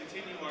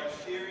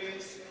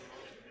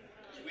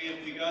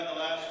begun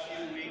the last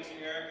few weeks,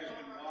 Eric has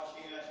been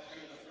walking us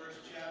through the first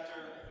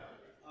chapter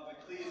of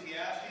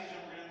Ecclesiastes, and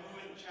we're going to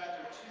move into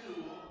chapter 2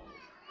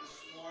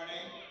 this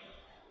morning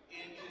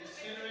in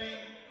considering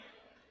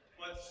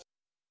what's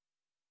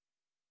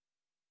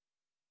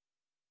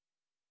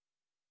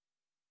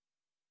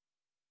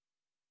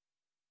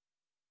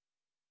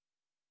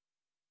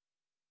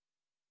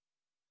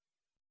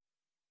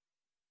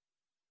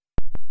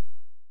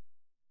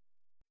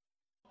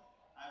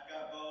I've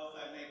got both.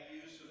 I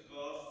make use of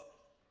both.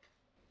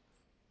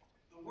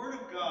 The Word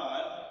of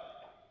God,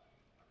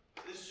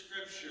 this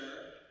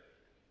scripture,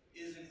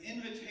 is an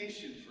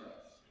invitation for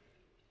us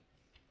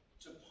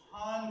to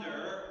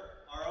ponder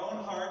our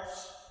own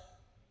hearts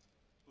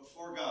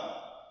before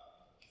God,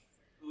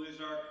 who is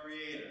our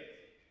Creator.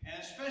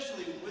 And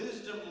especially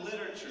wisdom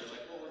literature,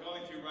 like what we're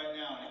going through right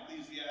now in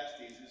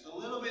Ecclesiastes, is a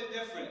little bit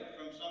different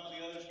from some of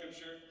the other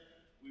scripture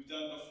we've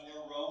done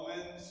before,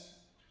 Romans,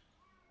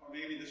 or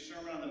maybe the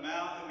Sermon on the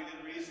Mount that we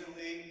did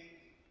recently.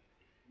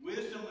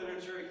 Wisdom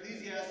literature,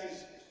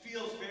 Ecclesiastes,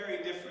 feels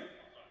very different.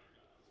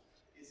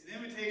 It's an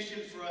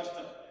invitation for us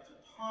to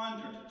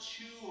ponder, to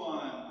chew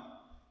on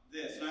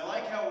this. And I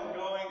like how we're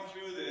going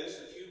through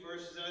this a few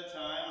verses at a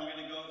time. I'm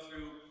going to go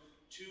through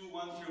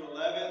 2:1 through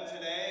 11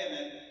 today, and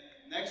then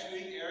next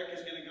week Eric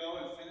is going to go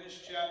and finish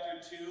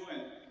chapter 2,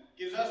 and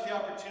gives us the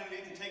opportunity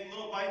to take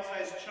little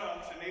bite-sized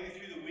chunks, and maybe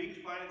through the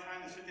week find a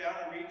time to sit down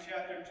and read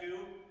chapter 2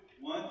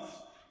 once,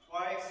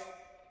 twice,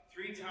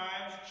 3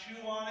 times,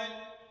 chew on it,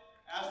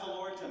 ask the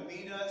Lord to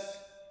meet us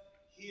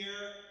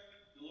here.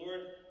 The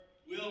Lord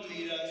will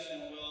meet us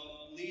and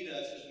will lead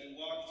us as we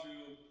walk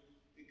through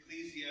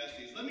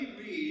Ecclesiastes. Let me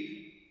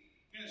read.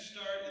 I'm going to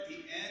start at the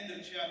end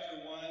of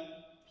chapter 1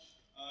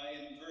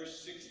 in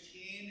verse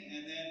 16,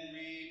 and then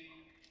read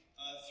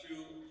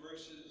through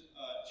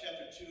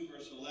chapter 2,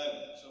 verse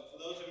 11. So for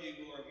those of you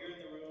who are here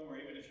in the room, or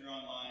even if you're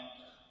online,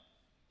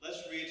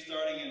 let's read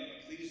starting in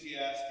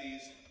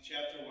Ecclesiastes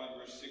chapter 1,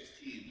 verse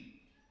 16.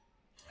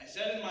 I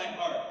said in my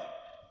heart,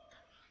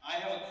 I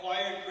have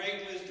acquired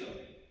great wisdom,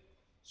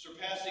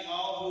 surpassing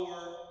all who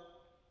were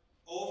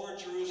over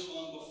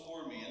Jerusalem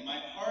before me, and my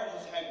heart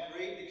has had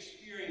great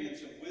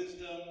experience of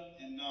wisdom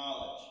and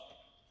knowledge.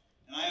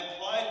 And I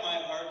applied my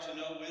heart to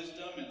know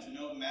wisdom and to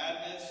know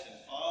madness and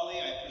folly.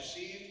 I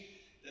perceived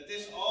that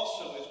this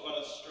also is but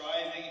a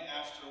striving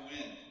after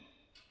wind.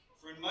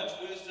 For in much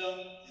wisdom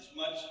is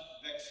much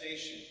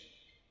vexation,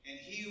 and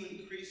he who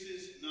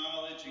increases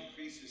knowledge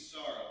increases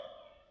sorrow.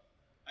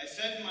 I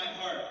said in my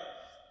heart,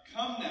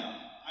 come now,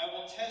 I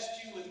will test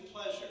you with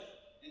pleasure.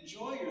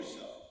 Enjoy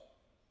yourself.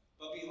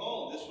 But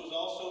behold, this was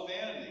also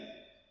vanity.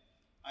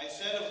 I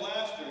said of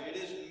laughter, it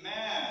is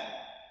mad,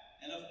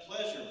 and of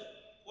pleasure,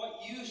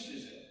 what use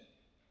is it?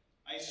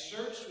 I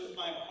searched with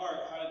my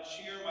heart how to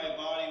cheer my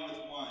body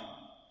with wine,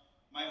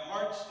 my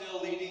heart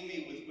still leading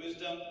me with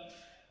wisdom,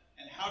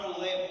 and how to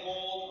lay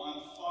hold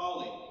on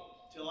folly,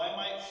 till I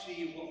might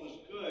see what was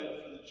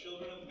good for the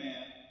children of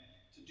man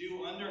to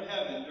do under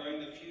heaven during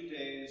the few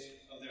days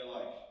of their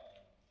life.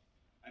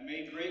 I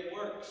made great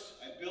works.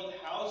 I built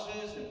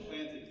houses and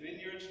planted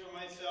vineyards for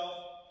myself.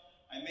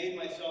 I made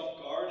myself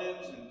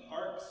gardens and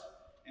parks,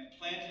 and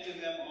planted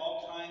in them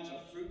all kinds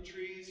of fruit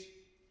trees.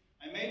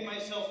 I made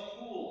myself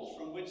pools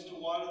from which to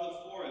water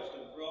the forest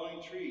of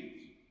growing trees.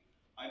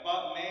 I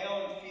bought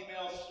male and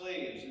female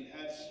slaves, and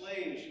had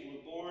slaves who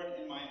were born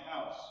in my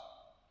house.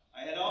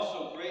 I had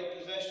also great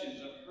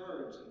possessions of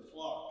herds and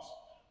flocks,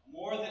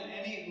 more than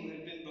any who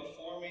had been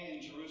before me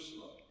in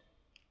Jerusalem.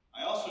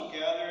 I also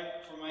gathered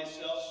for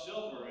myself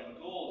silver and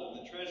gold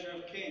and the treasure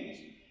of kings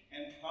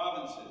and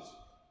provinces.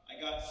 I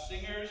got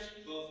singers,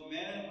 both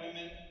men and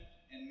women,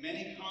 and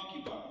many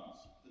concubines,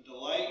 the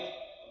delight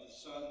of the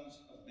sons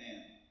of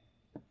man.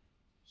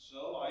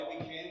 So I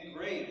became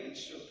great and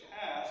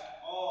surpassed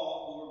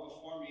all who were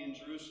before me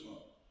in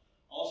Jerusalem.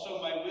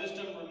 Also my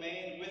wisdom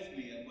remained with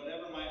me, and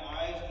whatever my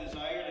eyes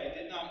desired I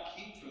did not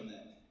keep from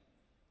them.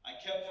 I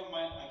kept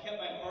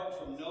my heart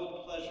from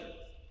no pleasure,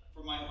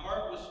 for my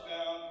heart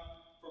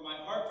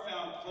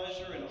found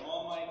pleasure in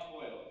all my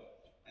toil,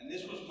 and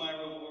this was my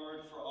reward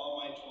for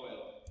all my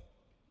toil.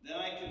 Then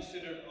I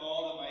considered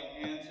all that my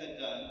hands had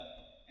done,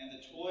 and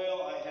the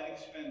toil I had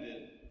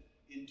expended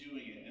in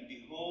doing it. And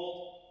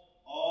behold,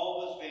 all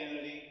was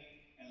vanity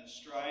and a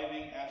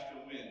striving after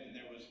wind, and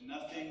there was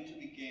nothing to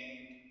be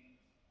gained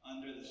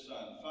under the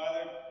sun.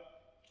 Father,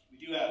 we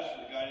do ask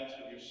for the guidance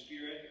of your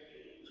Spirit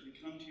as we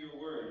come to your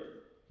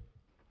word.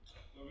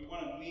 Lord, we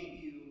want to meet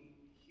you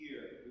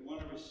here. We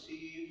want to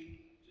receive,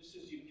 just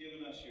as you've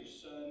given us your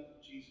Son,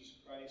 Jesus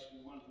Christ,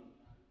 we want to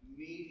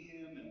meet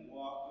him and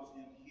walk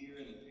with him here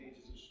in the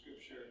pages of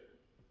Scripture.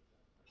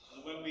 So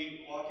that when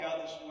we walk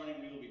out this morning,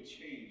 we will be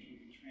changed. We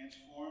will be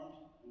transformed.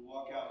 We will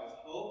walk out with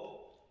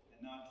hope and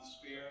not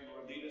despair.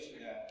 Lord, lead us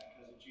in that.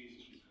 Because of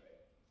Jesus, we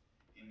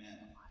pray.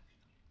 Amen.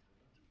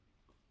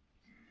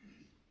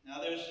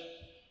 Now, there's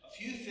a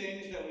few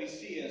things that we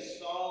see as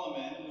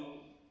Solomon, who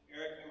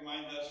Eric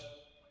reminds us,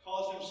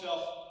 calls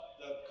himself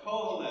the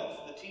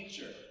Koheleth, the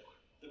teacher,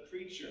 the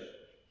preacher,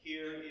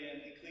 here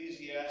in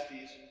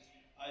Ecclesiastes,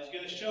 is is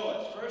going to show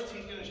us. First,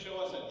 he's going to show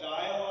us a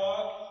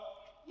dialogue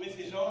with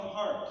his own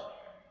heart.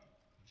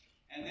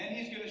 And then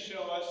he's going to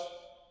show us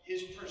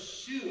his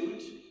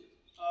pursuit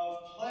of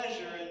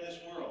pleasure in this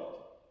world.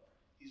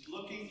 He's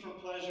looking for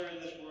pleasure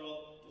in this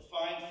world to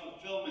find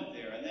fulfillment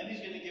there. And then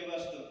he's going to give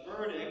us the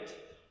verdict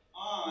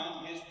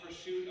on his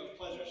pursuit of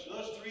pleasure. So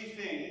those three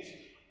things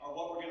are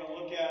what we're going to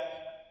look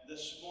at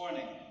this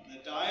morning.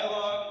 The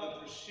dialogue,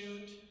 the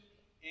pursuit,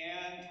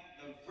 and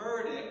the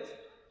verdict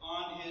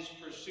on his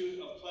pursuit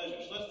of pleasure.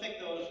 So let's take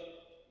those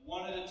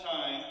one at a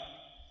time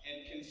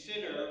and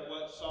consider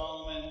what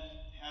Solomon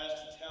has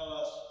to tell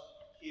us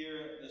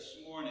here this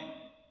morning.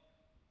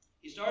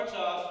 He starts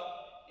off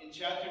in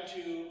chapter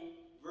 2,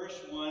 verse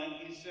 1, and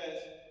he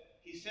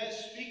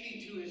says,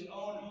 speaking to his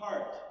own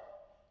heart,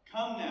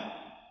 "Come now,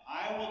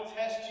 I will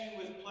test you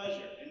with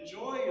pleasure.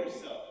 Enjoy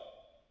yourself,"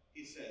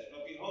 he says.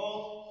 "But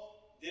behold,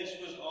 this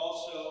was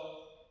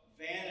also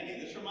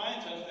vanity." This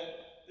reminds us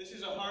that this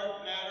is a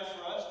hard matter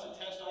for us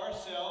to test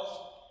ourselves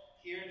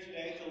here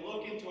today, to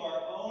look into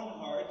our own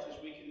hearts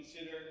as we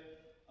consider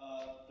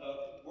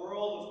the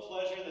world of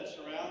pleasure that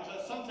surrounds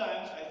us.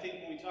 Sometimes, I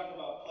think, when we talk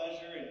about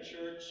pleasure in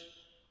church,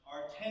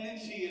 our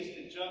tendency is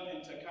to jump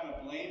into kind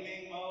of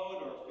blaming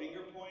mode or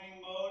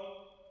finger-pointing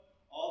mode.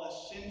 All the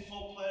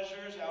sinful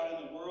pleasures out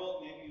in the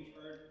world, maybe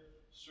you've heard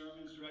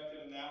sermons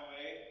directed in that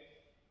way.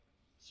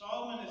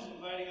 Solomon is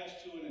inviting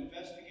us to an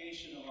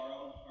investigation of our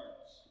own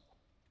hearts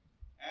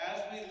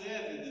as we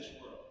live in this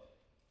world.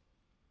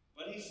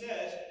 But he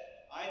says,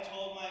 "I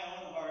told my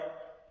own heart,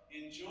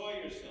 enjoy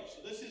yourself."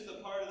 So this is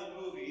the part of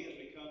the movie, as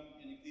we come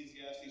in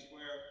Ecclesiastes,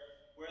 where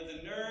the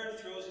nerd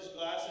throws his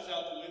glasses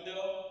out the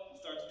window and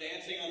starts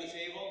dancing on the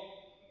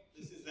table.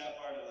 This is that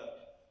part of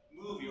the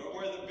movie. Or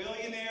where the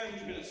billionaire,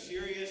 who's been a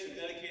serious and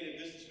dedicated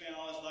businessman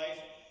all his life,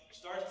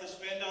 starts to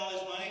spend all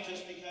his money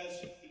just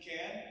because he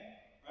can.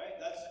 Right?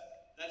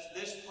 That's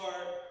this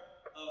part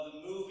of the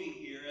movie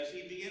here, as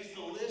he begins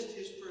to list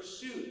his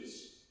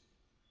pursuits.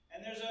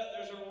 And there's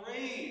a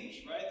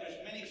range, right?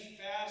 There's many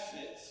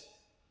facets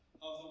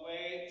of the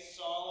way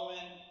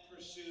Solomon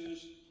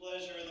pursues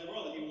pleasure in the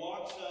world. And he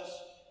walks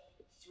us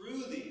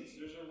through these.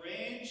 There's a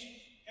range,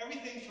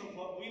 everything from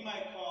what we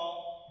might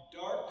call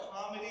dark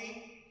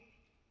comedy,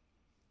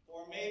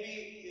 or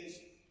maybe is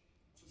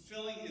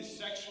fulfilling his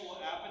sexual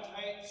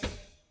appetites,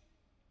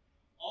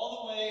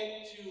 all the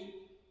way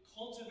to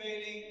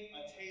cultivating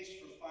a taste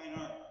for fine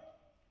art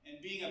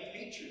and being a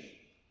patron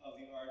of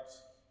the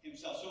arts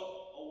himself.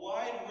 So a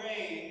wide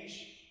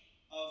range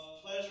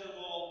of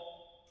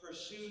pleasurable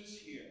pursuits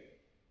here.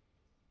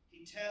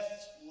 He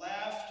tests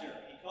laughter.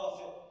 He calls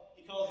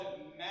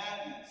it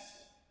madness.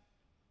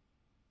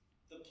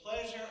 The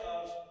pleasure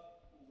of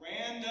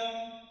random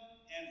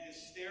and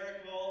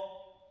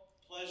hysterical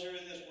pleasure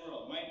in this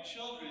world. My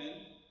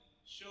children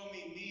show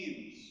me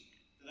memes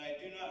that I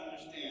do not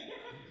understand.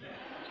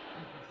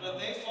 But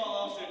they fall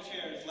off their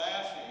chairs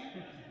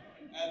laughing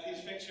at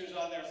these pictures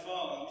on their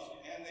phones,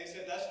 and they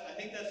said, I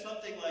think that's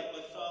something like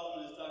what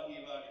Solomon is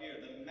talking about here.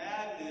 The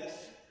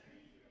madness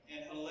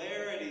and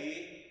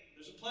hilarity,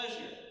 there's a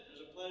pleasure.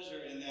 There's a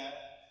pleasure in that,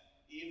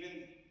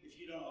 even if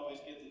you don't always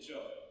get the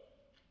joke.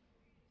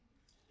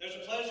 There's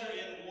a pleasure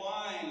in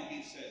wine,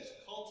 he says,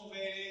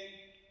 cultivating,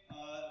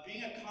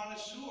 being a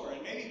connoisseur,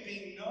 and maybe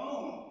being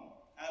known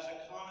as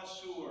a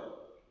connoisseur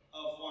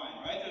of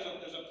wine, right?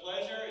 There's a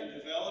pleasure in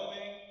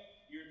developing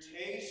your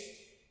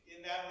taste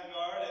in that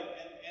regard,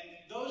 and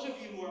those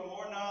of you who are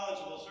more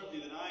knowledgeable,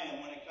 certainly than I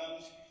am, when it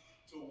comes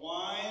to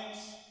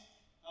wines,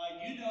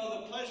 you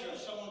know the pleasure of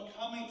someone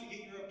coming to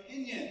get your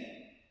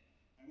opinion.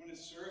 I'm going to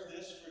serve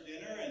this for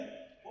dinner, and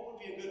what would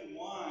be a good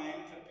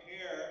wine to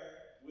pair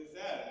with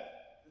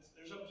that?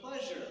 There's a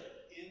pleasure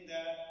in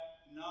that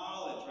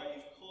knowledge, right?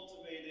 You've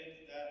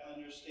cultivated that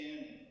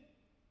understanding.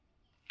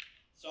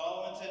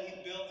 Solomon said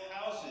he built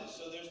houses,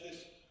 so there's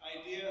this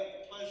idea,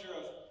 the pleasure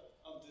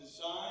of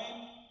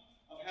design,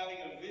 of having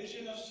a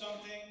vision of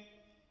something,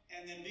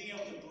 and then being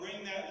able to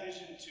bring that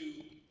vision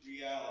to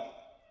reality,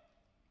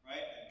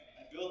 right?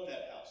 I built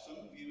that house. Some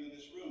of you in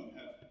this room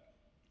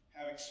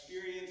have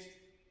experienced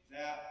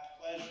that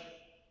pleasure.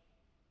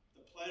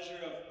 The pleasure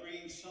of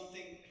bringing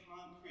something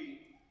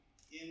concrete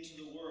into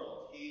the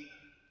world. He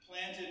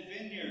planted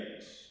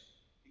vineyards,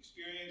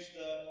 experienced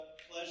the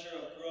pleasure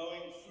of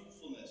growing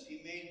fruitfulness.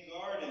 He made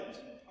gardens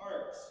and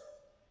parks.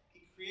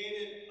 He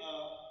created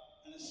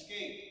an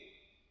escape,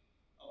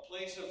 a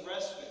place of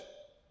respite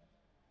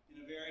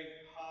in a very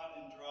hot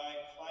and dry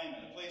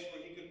climate, a place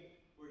where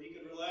he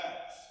could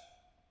relax.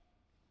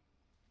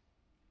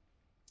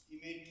 He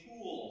made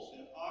pools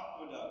and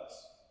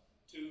aqueducts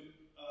to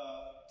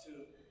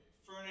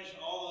furnish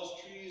all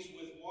those trees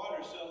with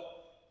water. So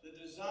the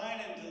design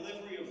and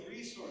delivery of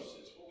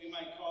resources, what we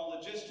might call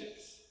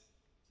logistics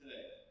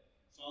today.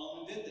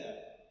 Solomon did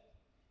that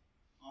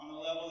on a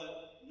level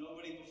that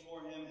nobody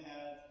before him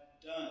had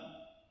done.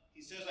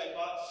 He says, I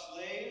bought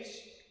slaves,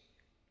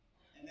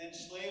 and then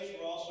slaves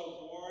were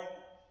also born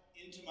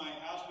into my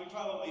house.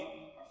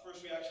 Our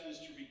first reaction is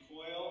to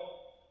recoil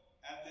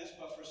at this,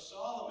 but for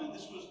Solomon,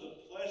 this was the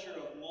pleasure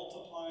of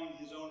multiplying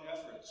his own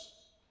efforts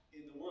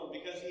in the world.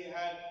 because he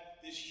had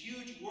this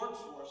huge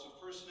workforce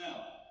of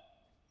personnel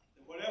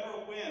that whatever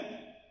whim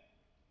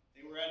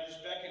they were at his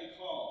beck and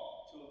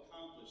call to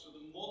accomplish. So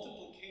the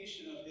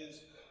multiplication of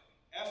his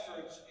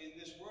efforts in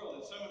this world.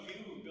 And some of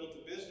you who've built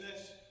a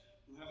business,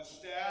 who have a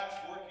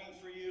staff working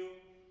for you,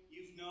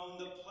 you've known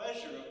the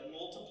pleasure of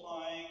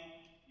multiplying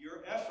your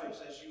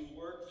efforts as you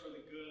work for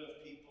the good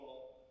of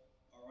people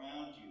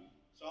around you.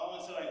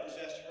 Solomon said, I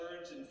possessed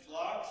herds and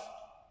flocks.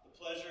 The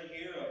pleasure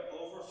here of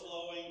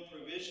overflowing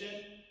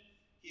provision.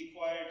 He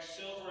acquired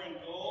silver and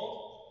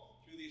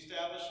gold through the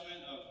establishment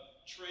of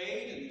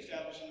trade and the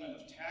establishment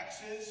of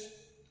taxes.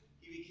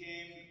 He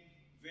became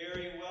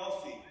very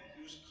wealthy.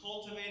 He was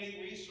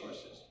cultivating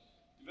resources,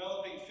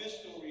 developing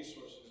fiscal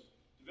resources,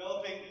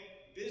 developing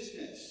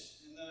business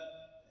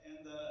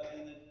and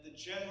the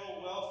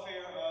general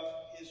welfare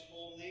of his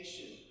whole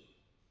nation.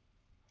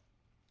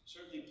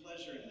 Certainly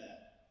pleasure in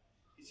that.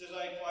 He says,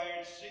 I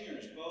acquired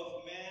singers,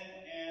 both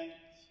men and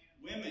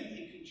women.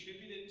 He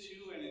contributed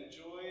to and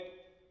enjoyed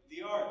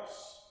the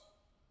arts.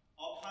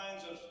 All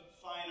kinds of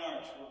fine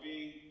arts were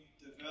being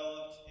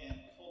developed and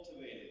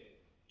cultivated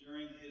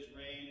during his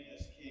reign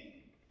as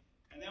king.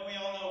 And then we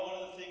all know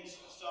one of the things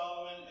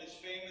Solomon is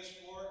famous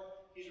for.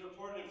 He's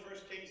reported in 1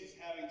 Kings as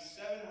having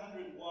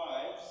 700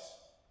 wives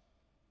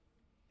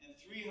and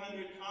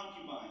 300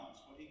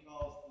 concubines, what he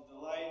calls the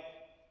delight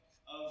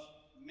of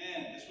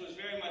men. This was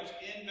very much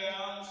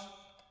inbounds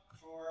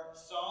for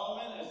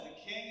Solomon as the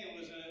king. It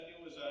was a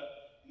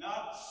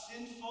not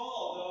sinful,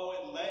 although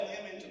it led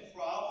him into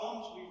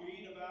problems we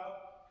read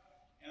about.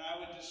 And I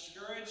would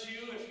discourage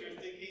you, if you're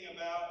thinking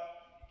about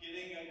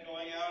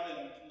going out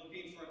and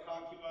looking for a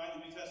concubine,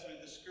 the New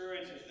Testament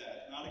discourages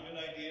that. Not a good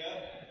idea.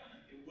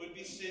 It would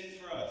be sin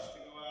for us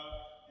to go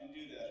out and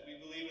do that. We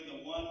believe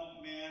in the one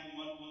man,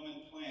 one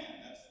woman plan.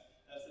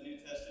 That's the New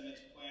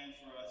Testament's plan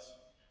for us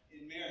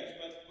in marriage.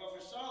 But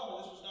for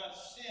Solomon, this was not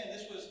sin.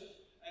 This was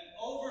an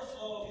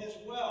overflow of his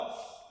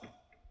wealth.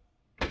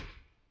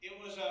 It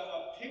was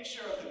a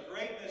picture of the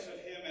greatness of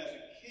him as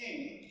a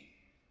king.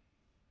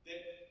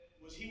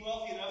 Was he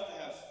wealthy enough to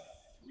have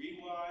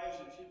 3 wives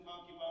and 2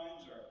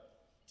 concubines, or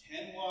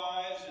 10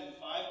 wives and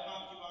 5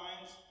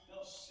 concubines?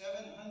 No,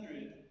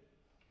 700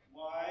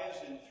 wives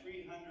and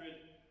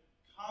 300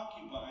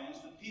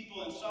 concubines. The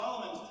people in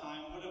Solomon's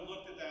time would have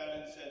looked at that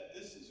and said,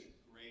 this is a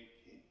great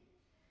king.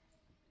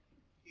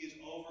 He is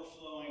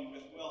overflowing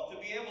with wealth. To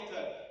be able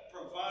to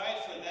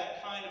provide for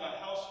that kind of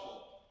a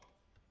household,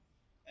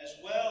 as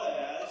well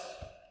as,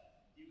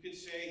 you could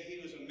say,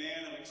 he was a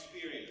man of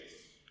experience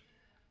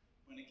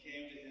when it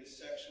came to his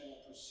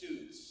sexual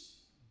pursuits.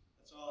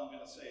 That's all I'm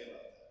going to say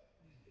about that.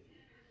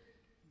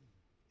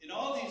 In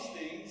all these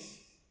things,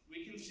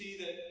 we can see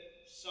that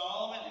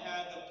Solomon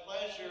had the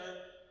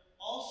pleasure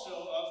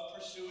also of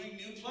pursuing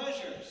new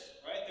pleasures,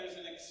 right? There's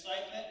an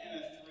excitement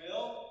and a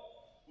thrill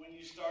when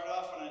you start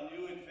off on a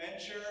new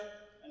adventure,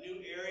 a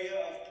new area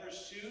of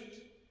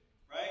pursuit,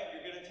 right?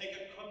 You're going to take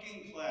a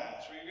cooking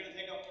class, or you're going to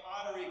take a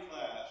pottery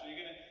class, or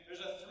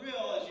there's a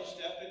thrill as you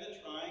step into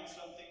trying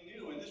something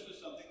new. And this was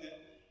something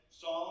that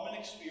Solomon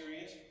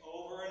experienced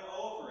over and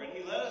over. And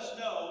he let us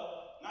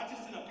know, not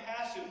just in a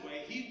passive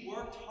way, he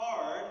worked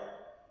hard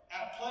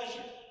at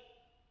pleasure.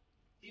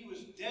 He was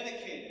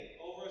dedicated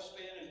over a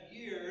span of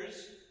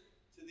years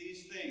to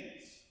these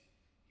things.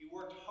 He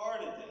worked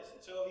hard at this.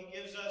 And so he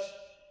gives us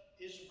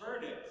his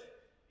verdict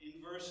in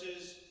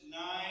verses 9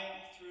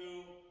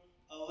 through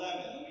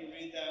 11. Let me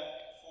read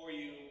that for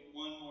you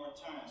one more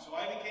time. So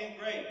I became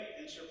great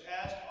and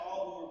surpassed all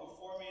who were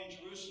before me in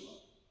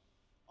Jerusalem.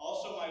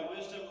 Also my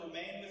wisdom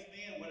remained with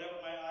me, and whatever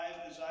my eyes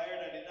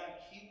desired, I did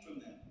not keep from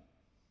them.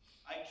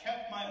 I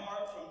kept my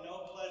heart from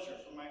no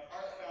pleasure, for my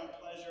heart found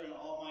pleasure in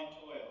all my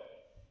toil.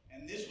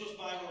 And this was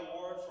my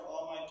reward for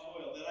all my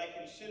toil, that I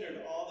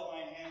considered all that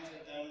my hands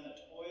had done in the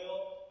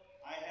toil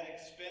I had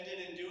expended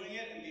in doing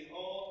it, and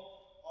behold,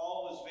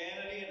 all was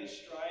vanity and a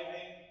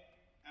striving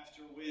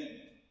after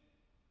wind.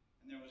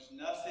 And there was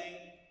nothing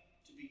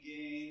to be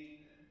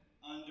gained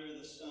under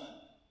the sun.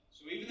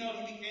 So even though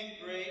he became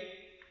great,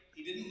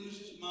 he didn't lose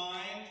his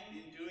mind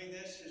in doing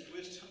this. His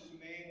wisdom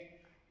remained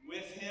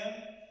with him.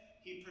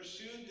 He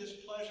pursued this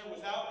pleasure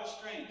without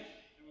restraint.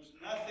 There was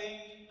nothing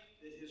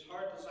that his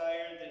heart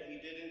desired that he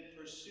didn't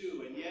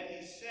pursue. And yet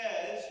he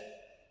says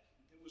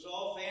it was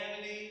all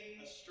vanity,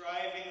 a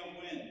striving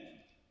of wind,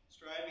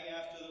 striving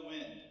after the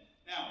wind.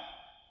 Now,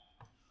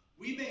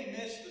 we may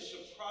miss the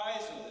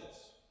surprise of this,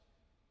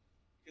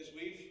 because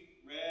we've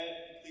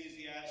read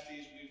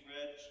Ecclesiastes, we've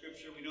read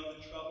Scripture, we know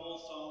the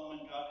trouble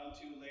Solomon got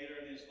into later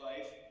in his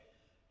life.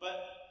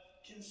 But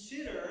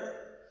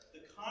consider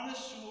the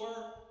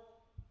connoisseur,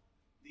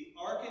 the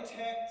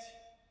architect,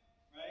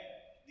 right?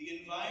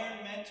 The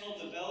environmental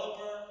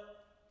developer,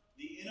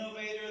 the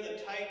innovator,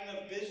 the titan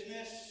of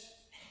business.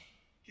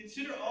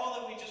 Consider all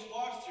that we just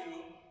walked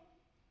through.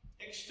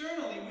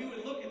 Externally, we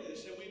would look at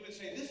this and we would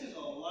say, this is a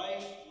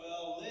life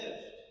well lived.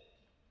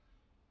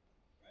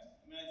 Right?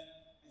 I mean,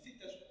 I think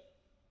that's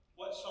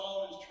what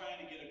Solomon's trying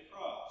to get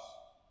across.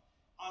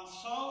 On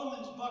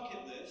Solomon's bucket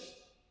list,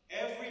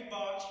 every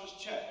box was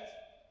checked.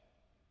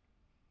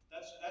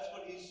 That's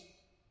what he's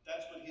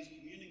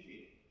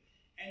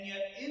And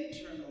yet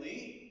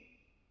internally,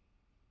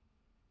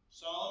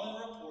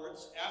 Solomon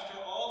reports, after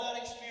all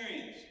that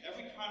experience,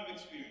 every kind of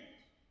experience,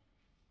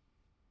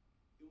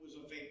 it was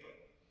a vapor.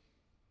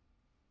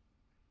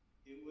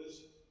 It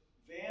was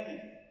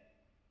vanity.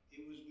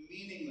 It was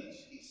meaningless,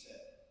 he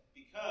said,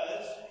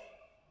 because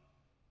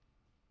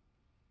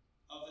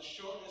of the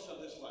shortness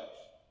of this life.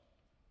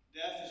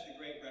 Death is the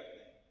great reckoning.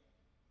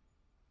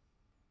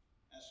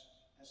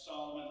 As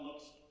Solomon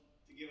looks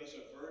to give us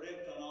a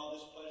verdict on all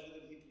this pleasure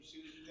that he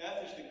pursues,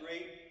 death is the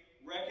great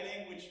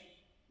reckoning which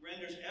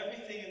renders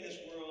everything in this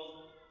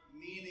world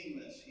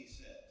meaningless, he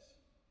says.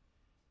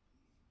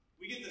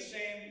 We get the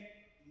same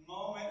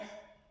moment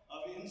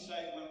of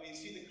insight when we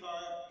see the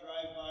car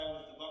drive by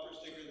with the bumper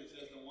sticker that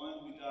says, "The one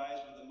who dies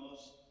with the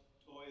most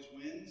toys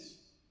wins."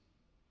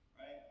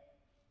 Right?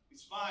 We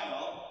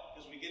smile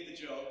because we get the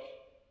joke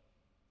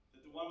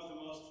that the one with the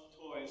most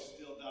toys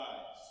still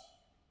dies.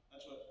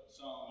 That's what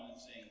Solomon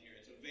is saying here.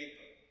 It's a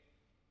vapor.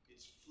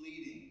 It's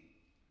fleeting.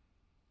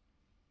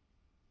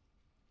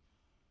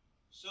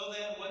 So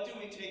then, what do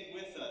we take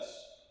with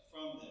us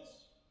from this?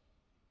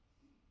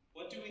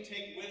 What do we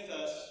take with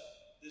us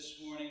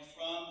this morning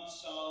from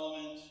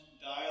Solomon's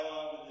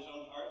dialogue with his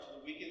own heart, so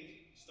that we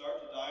can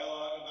start to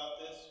dialogue about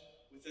this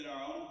within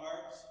our own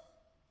hearts?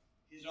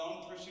 His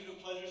own pursuit of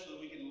pleasure, so that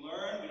we can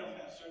learn. We don't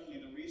have certainly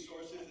the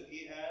resources that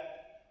he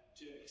had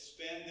to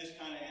expend this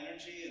kind of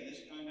energy and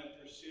this kind of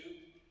pursuit,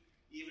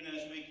 even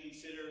as we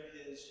consider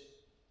his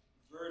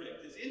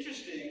verdict. It's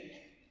interesting,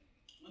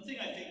 one thing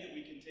I think that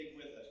we can take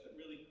with us that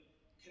really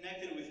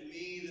connected with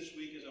me this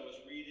week as I was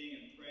reading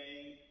and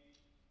praying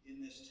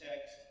in this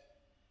text,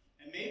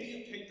 and maybe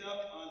you picked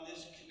up on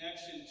this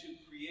connection to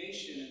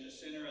creation in the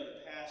center of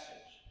the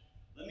passage.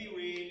 Let me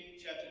read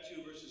chapter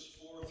 2, verses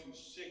 4 through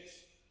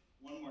 6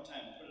 one more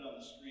time. Put it on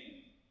the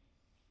screen.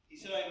 He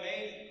said, "I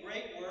made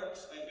great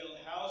works. I built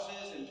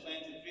houses and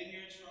planted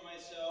vineyards for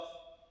myself.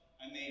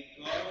 I made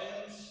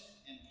gardens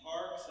and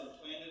parks and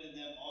planted in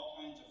them all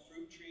kinds of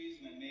fruit trees,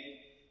 and I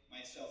made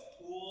myself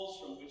pools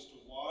from which to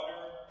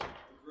water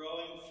the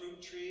growing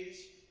fruit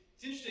trees."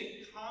 It's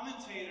interesting,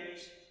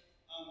 commentators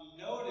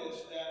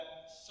notice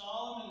that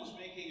Solomon is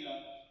making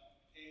a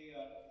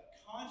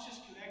conscious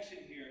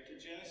connection here to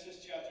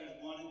Genesis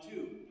chapters 1 and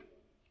 2.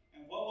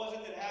 And what was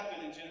it that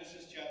happened in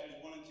Genesis chapters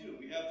 1 and 2?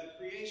 We have the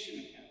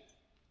creation account,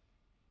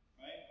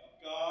 right?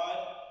 Of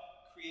God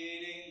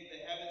creating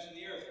the heavens and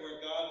the earth,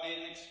 where God made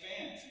an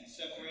expanse and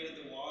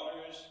separated the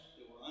waters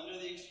that were under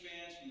the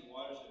expanse from the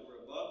waters that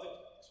were above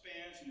the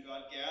expanse, and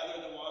God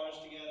gathered the waters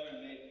together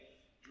and made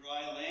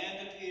dry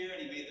land appear,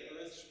 and he made the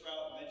earth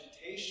sprout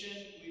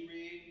vegetation, we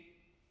read,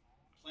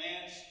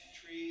 plants,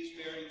 trees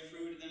bearing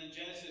fruit. And then in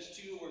Genesis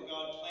 2, where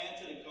God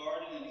planted a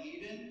garden in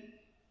Eden,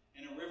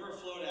 and a river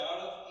flowed out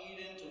of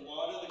Eden to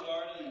water the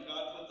garden, and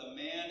God put the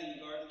man in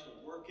the garden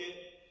to work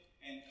it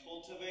and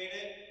cultivate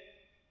it.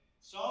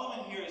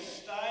 Solomon here is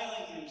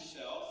styling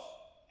himself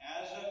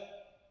as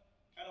a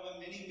kind of a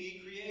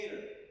mini-me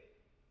creator.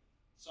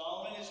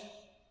 Solomon is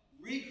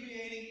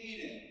recreating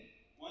Eden.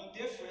 One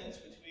difference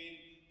between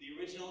the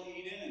original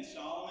Eden and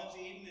Solomon's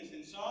Eden is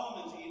in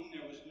Solomon's Eden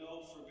there was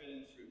no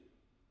forbidden fruit.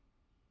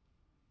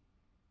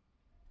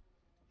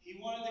 He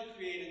wanted to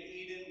create an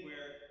Eden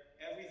where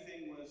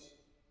everything was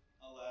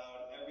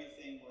allowed,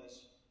 everything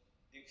was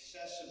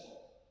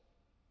accessible.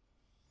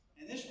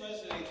 And this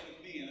resonates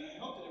with me, and I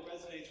hope that it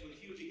resonates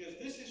with you, because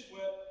this is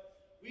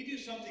what we do,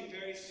 something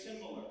very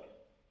similar,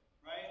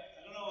 right?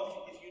 I don't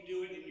know if you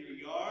do it in your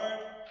yard.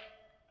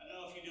 I don't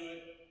know if you do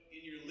it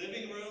in your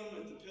living room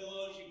with the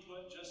pillows you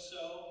put just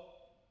so.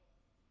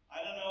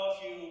 I don't know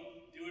if you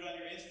do it on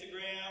your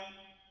Instagram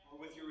or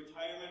with your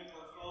retirement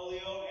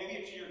portfolio.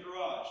 Maybe it's in your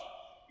garage.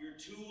 Your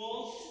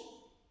tools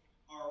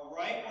are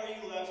right where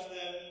you left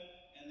them,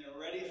 and they're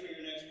ready for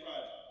your next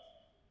project,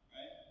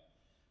 right?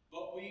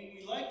 But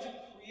we like to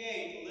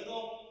create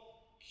little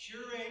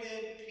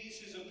curated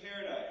pieces of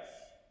paradise.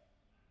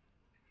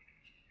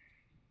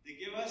 They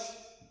give us,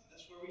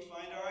 that's where we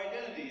find our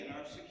identity and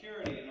our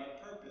security and our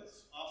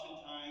purpose,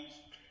 oftentimes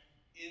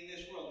in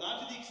this world.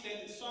 Not to the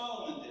extent that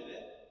Solomon did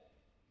it,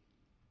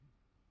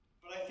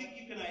 but I think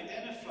you can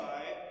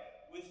identify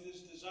with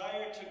this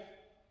desire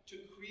to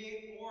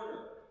create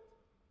order,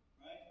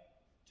 right?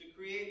 To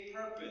create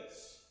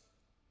purpose.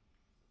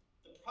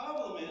 The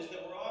problem is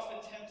that we're often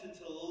tempted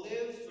to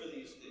live for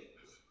these things.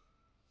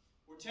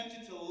 We're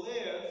tempted to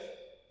live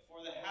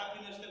for the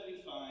happiness that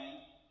we find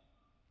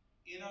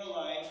in our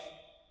life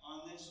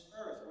on this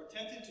earth. We're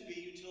tempted to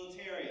be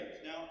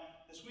utilitarians. Now,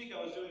 this week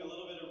I was doing a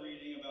little bit of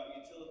reading about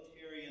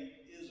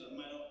utilitarianism.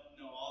 I don't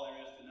know all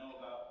there is to know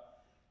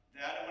about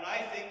that. And when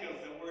I think of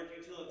the word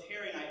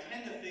utilitarian, I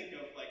tend to think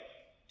of like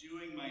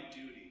doing my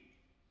duty,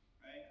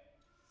 right?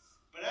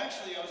 But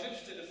actually, I was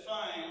interested to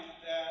find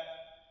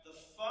that the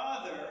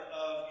father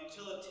of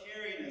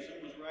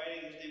utilitarianism was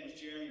writing, his name was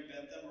Jeremy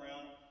Bentham,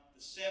 around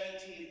the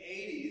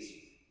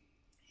 1780s.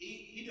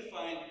 He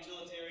defined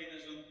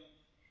utilitarianism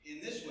in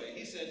this way.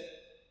 He said,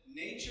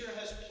 "Nature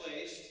has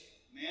placed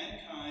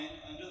mankind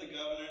under the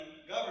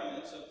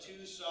governance of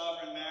two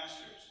sovereign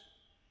masters,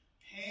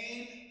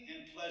 pain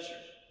and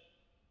pleasure.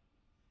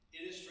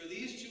 It is for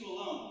these two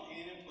alone,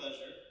 pain and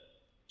pleasure,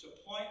 to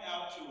point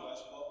out to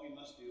us what we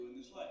must do in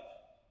this life.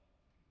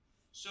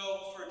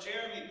 So for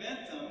Jeremy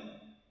Bentham,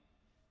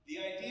 the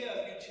idea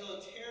of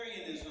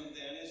utilitarianism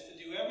then is to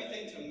do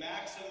everything to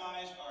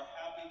maximize our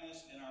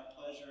happiness and our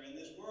pleasure in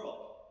this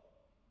world.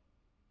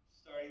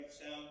 Starting to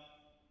sound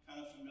kind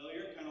of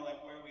familiar, kind of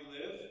like where we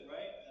live,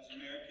 right, as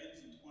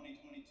Americans in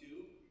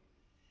 2022.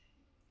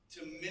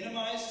 To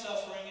minimize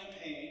suffering and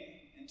pain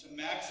and to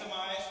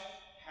maximize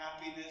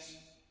happiness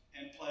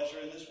and pleasure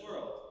in this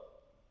world.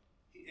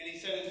 And he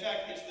said, in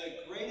fact, it is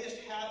the greatest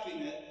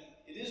happiness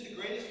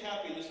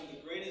of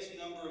the greatest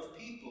number of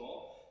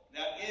people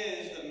that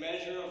is the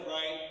measure of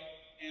right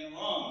and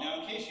wrong.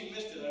 Now, in case you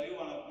missed it, I do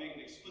want to make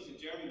it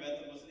explicit. Jeremy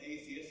Bentham was an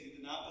atheist. He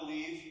did not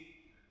believe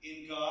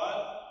in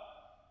God.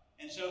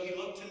 And so he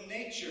looked to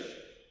nature.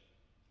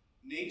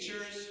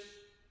 Nature's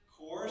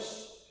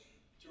course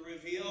to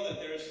reveal that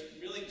there's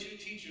really two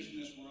teachers in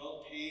this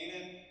world, pain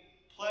and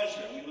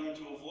pleasure. We learn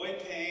to avoid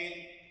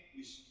pain.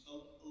 We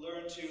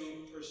learn to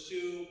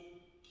pursue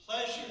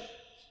pleasure.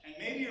 And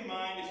maybe your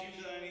mind, if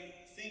you've done any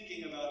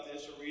thinking about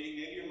this or reading,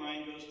 maybe your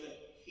mind goes to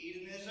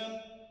hedonism.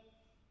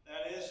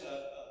 That is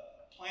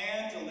a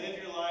plan to live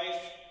your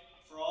life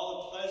for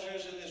all the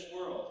pleasures in this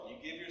world. You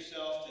give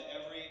yourself to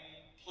every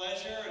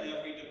pleasure and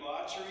every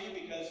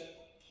debauchery because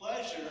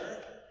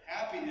pleasure,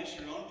 happiness,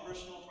 your own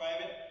personal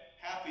private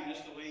happiness,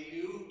 the way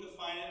you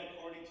define it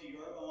according to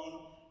your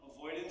own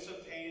avoidance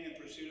of pain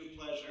and pursuit of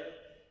pleasure,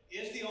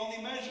 is the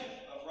only measure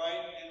of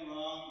right and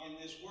wrong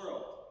in this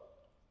world.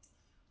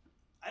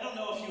 I don't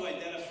know if you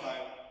identify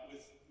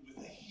with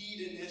a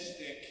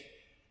hedonistic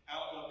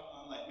outlook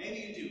on life. Maybe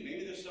you do.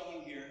 Maybe there's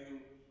someone here who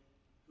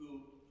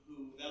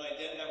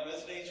that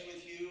resonates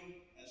with you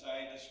as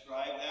I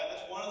describe that.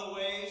 That's one of the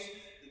ways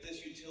that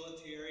this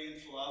utilitarian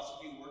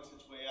philosophy works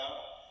its way out.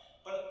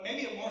 But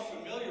maybe a more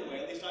familiar way,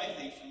 at least I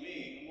think for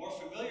me, a more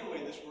familiar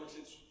way this works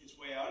its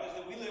way out is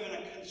that we live in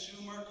a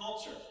consumer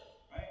culture,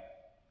 right?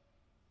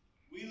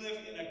 We live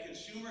in a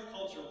consumer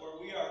culture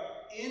where we are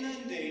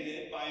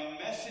inundated by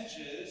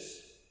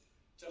messages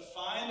to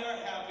find our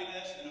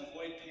happiness and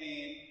avoid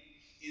pain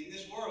in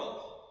this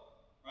world,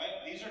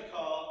 right? These are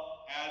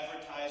called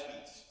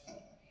advertisements.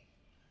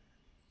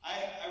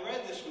 I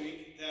read this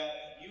week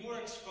that you are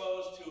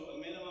exposed to a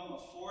minimum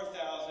of 4,000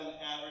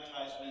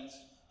 advertisements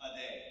a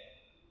day.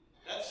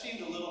 That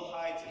seemed a little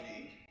high to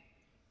me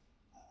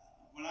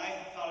when I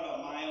thought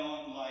about my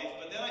own life,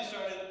 but then I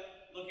started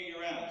looking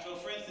around. So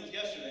for instance,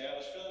 yesterday I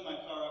was filling my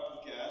car up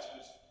with gas,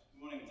 which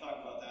we won't even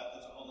talk about that,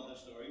 that's a whole other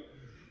story.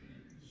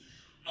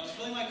 I was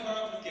filling my car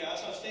up with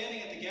gas, I was standing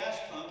at the gas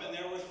pump, and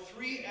there were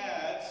 3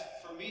 ads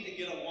for me to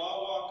get a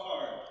Wawa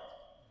card.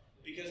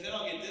 Because then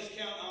I'll get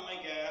discount on my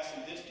gas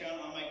and discount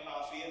on my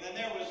coffee. And then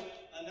there was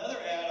another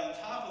ad on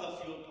top of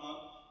the fuel pump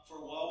for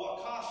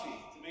Wawa coffee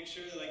to make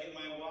sure that I get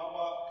my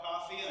Wawa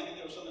coffee. And I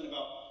think there was something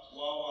about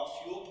Wawa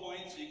fuel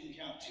points, so you can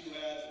count 2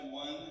 ads in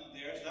one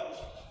there. So that was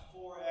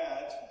 4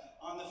 ads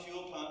on the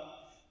fuel pump.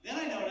 Then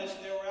I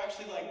noticed there were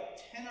actually like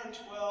 10 or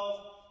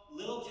 12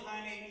 little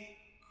tiny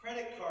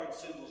credit card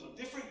symbols of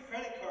different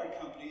credit card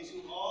companies who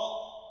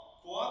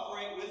all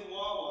cooperate with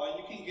Wawa.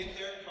 And you can get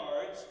their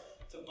cards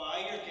to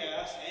buy your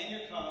gas and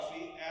your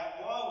coffee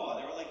at Wawa.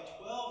 There were like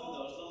 12 of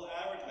those little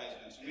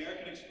advertisements.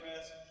 American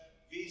Express,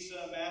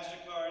 Visa,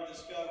 MasterCard,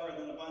 Discover,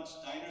 and then a bunch,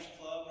 Diners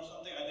Club or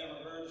something. I'd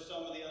never heard of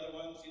some of the other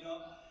ones, you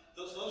know.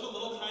 Those are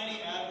little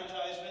tiny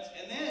advertisements.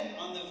 And then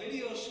on the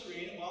video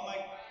screen, while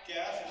my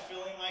gas is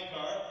filling my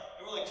car,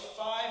 there were like 5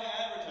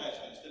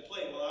 advertisements that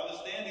played while I was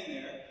standing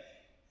there.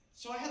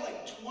 So I had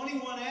like 21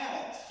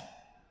 ads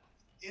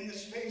in the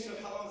space of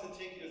how long does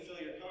it take you to fill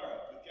your car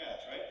up with gas,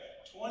 right?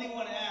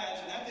 21 ads,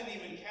 and that didn't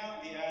even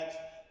count the ads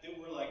that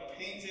were like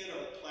painted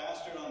or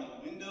plastered on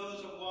the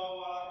windows of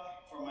Wawa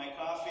for my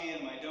coffee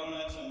and my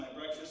donuts and my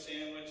breakfast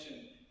sandwich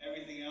and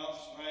everything else,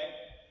 right?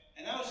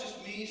 And that was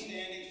just me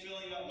standing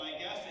filling up my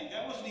gas tank.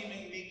 That wasn't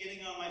even me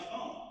getting on my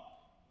phone.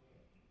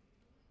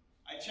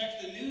 I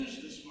checked the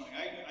news this morning.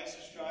 I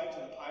subscribe to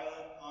the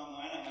Pilot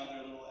online. I have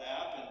their little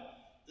app, and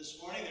this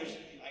morning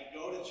I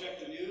go to check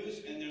the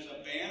news, and there's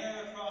a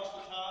banner across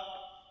the top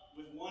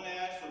with one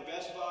ad for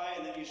Best Buy,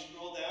 and then you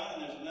scroll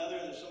down, and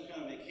there's some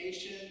kind of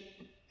vacation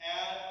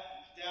ad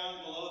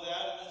down below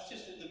that, and that's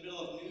just in the middle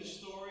of news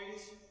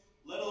stories,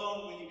 let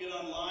alone when you get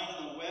online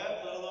on the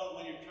web, let alone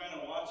when you're trying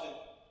to watch a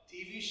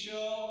TV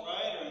show,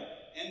 right, or an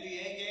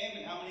NBA game,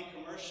 and how many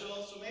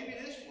commercials. So maybe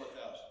it is 4,000.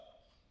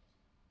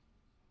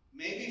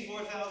 Maybe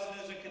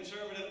 4,000 is a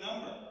conservative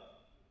number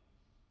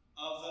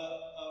of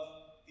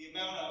the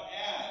amount of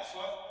ads. So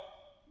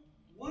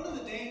one of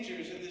the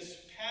dangers in this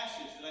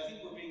passage that I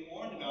think we're being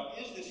warned about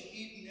is this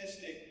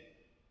hedonistic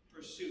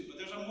pursuit. But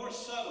there's a more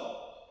subtle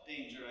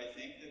danger, I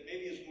think, that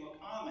maybe is more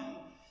common.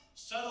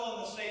 Subtle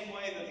in the same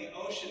way that the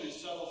ocean is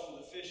subtle for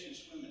the fish who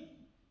swim in it.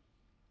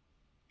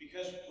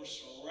 Because we're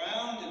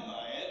surrounded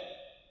by it,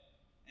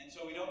 and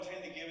so we don't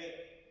tend to give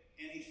it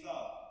any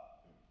thought.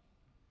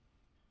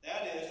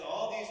 That is,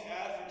 all these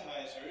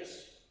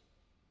advertisers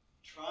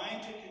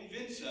trying to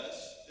convince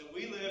us that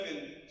we live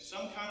in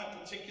some kind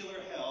of particular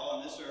hell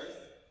on this earth,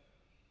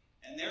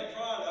 and their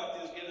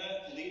product is going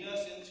to lead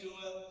us into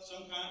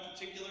some kind of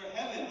particular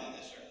heaven on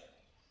this earth,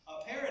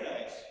 a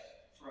paradise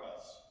for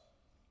us.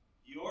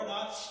 You're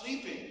not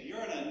sleeping.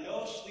 You're in a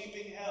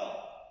no-sleeping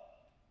hell.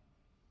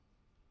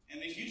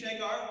 And if you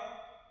take our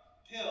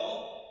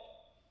pill,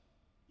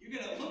 you're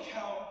going to look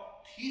how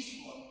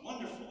peaceful and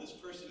wonderful this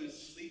person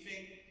is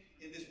sleeping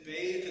in this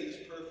bathed in this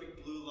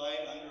perfect blue light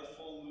under a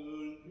full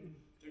moon.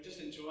 They're just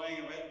enjoying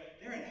it, right?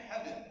 They're in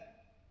heaven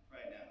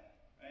right now,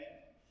 right?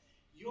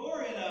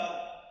 You're in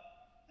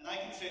and I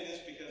can say this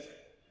because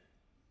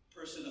a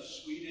person of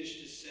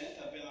Swedish descent,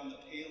 I've been on the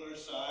paler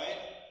side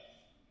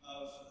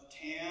of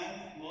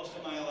tan most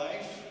of my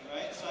life,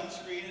 right?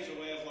 Sunscreen is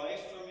a way of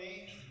life for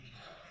me.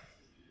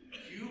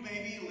 You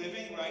may be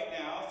living right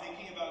now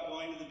thinking about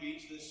going to the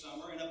beach this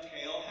summer in a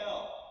pale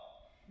hell.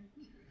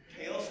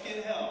 Pale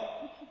skin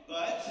hell.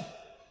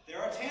 But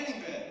there are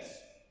tanning beds.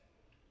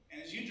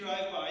 And as you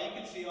drive by, you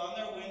can see on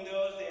their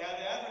windows they have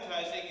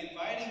advertising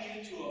inviting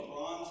you to a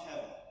bronze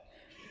heaven.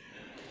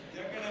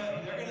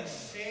 They're gonna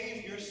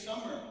save your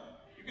summer.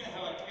 You're gonna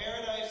have a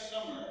paradise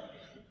summer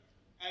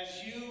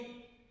as you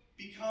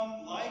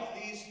become like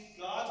these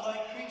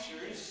godlike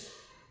creatures,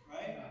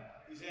 right?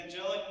 These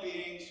angelic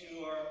beings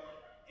who are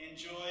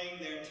enjoying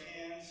their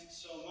tans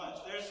so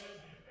much.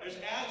 There's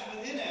ads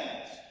within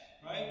ads,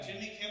 right?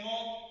 Jimmy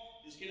Kimmel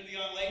is going to be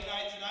on late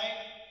night tonight,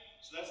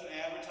 so that's an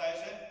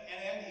advertisement. And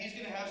then he's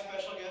going to have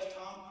special guest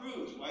Tom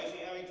Cruise. Why is he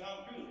having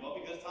Tom Cruise? Well,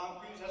 because Tom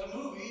Cruise has a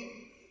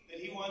movie that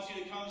he wants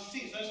you to come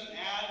see. So that's an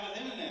ad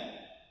within an ad.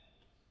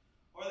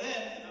 Or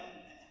then,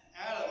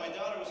 Ada, my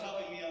daughter, was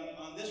helping me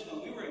on this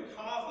one. We were in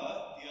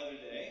Cava the other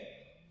day.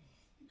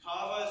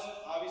 Cava's,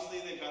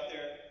 obviously, they've got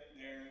their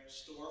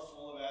store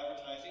full of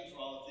advertising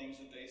for all the things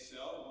that they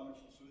sell, the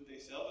wonderful food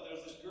they sell. But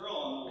there's this girl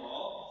on the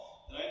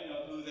wall that I didn't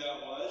know who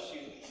that was.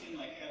 She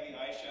seemed like heavy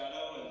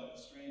eyeshadow and a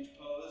strange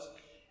pose.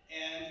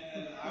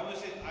 And I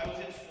was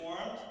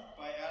informed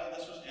by Ada,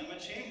 this was Emma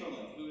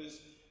Chamberlain, who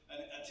is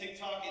a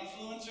TikTok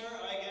influencer,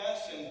 I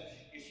guess. And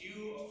if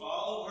you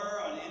follow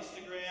her on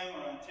Instagram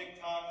or on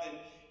TikTok,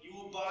 then you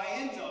will buy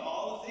into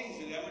all the things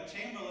that Emma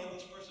Chamberlain,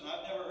 this person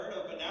I've never heard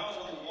of, but now is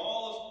on the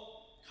wall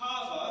of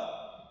Cava,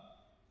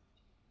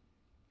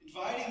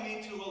 inviting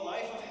me to a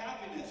life of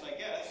happiness, I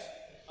guess,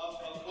 of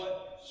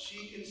what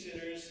she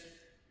considers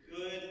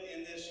good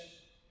in this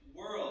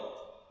world.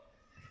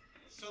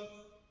 So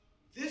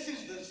this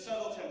is the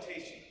subtle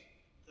temptation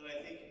that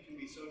I think can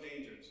be so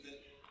dangerous.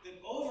 That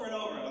over and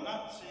over, I'm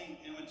not saying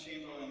Emma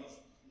Chamberlain,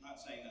 I'm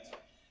not saying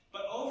that,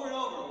 but over and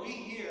over we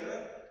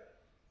hear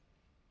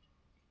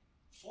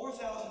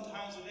 4,000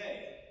 times a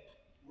day,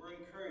 we're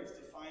encouraged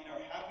to find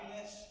our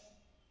happiness,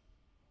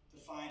 to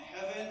find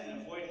heaven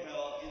and avoid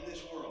hell in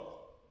this world.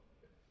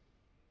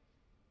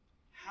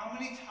 How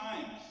many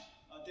times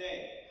a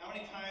day, how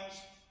many times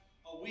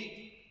a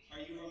week are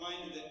you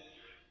reminded that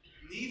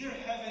neither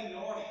heaven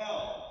nor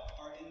hell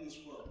are in this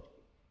world?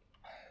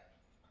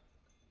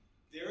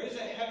 There is a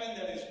heaven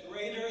that is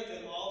greater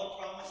than all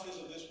the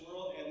promises of this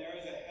world, and there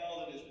is a hell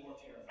that is more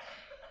terrible.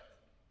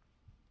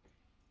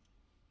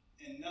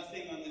 And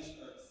nothing on this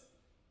earth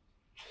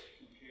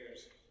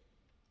compares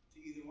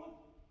to either one.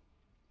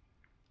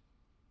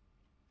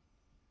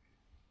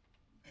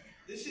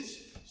 This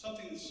is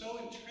something that's so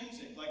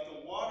intrinsic, like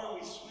the water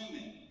we swim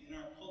in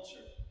our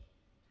culture.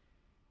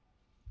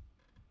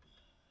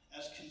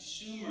 As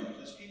consumers,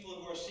 as people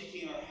who are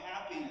seeking our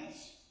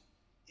happiness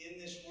in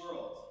this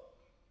world.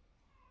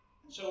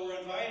 And so we're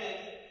invited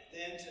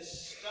then to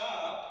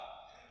stop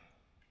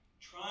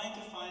trying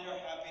to find our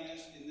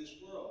happiness in this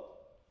world.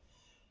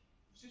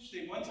 It's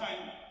interesting, one time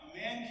a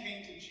man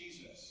came to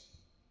Jesus.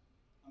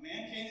 A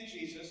man came to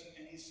Jesus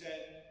and he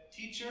said,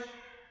 "Teacher,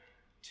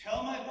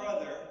 tell my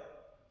brother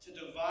to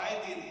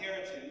divide the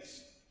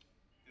inheritance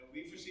that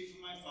we've received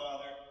from my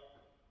father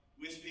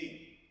with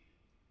me."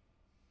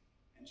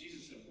 And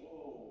Jesus said,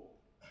 "Whoa,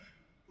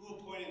 who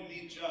appointed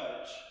me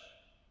judge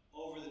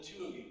over the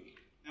two of you?"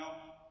 Now,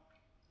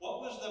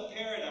 what was the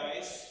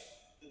paradise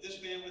that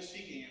this man was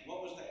seeking, and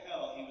what was the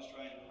hell he was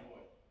trying to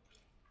avoid?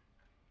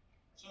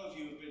 Some of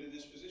you have been in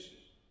this position.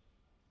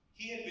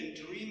 He had been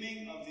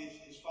dreaming of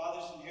his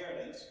father's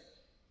inheritance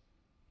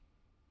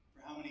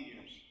for how many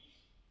years?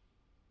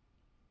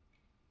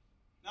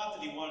 Not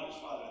that he wanted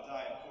his father to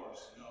die, of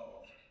course,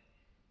 no.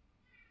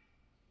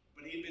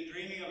 But he'd been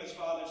dreaming of his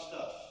father's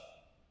stuff.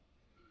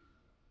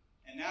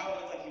 And now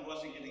it looked like he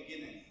wasn't going to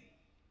get any.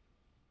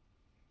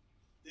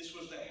 This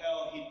was the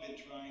hell he'd been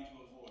trying to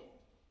avoid.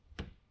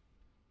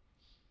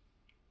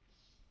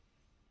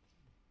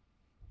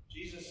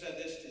 Jesus said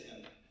this to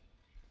him.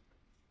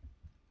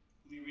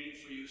 Let me read it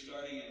for you,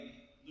 starting in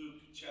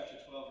Luke chapter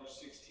 12, verse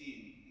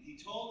 16. And he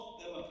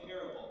told them a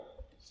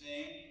parable,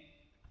 saying,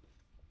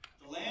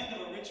 "The land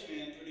of a rich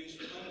man produced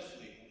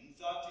plentifully, and he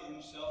thought to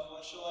himself,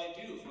 'What shall I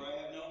do? For I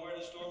have nowhere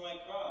to store my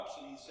crops.'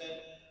 And he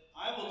said,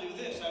 'I will do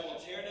this. I will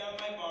tear down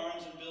my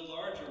barns and build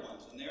larger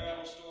ones, and there I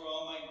will store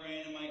all my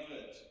grain and my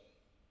goods.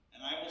 And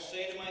And I will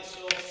say to my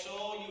soul,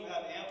 soul, you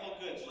have ample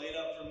goods laid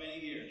up for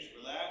many years.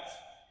 Relax,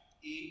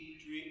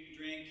 eat,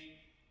 drink,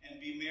 and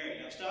be merry.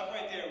 Now stop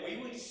right there.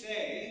 We would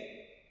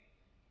say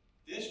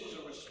this was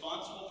a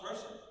responsible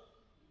person.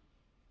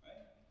 Right?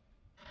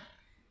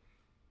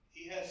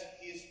 He's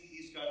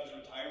got his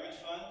retirement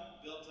fund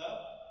built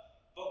up.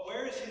 But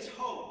where is his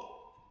hope?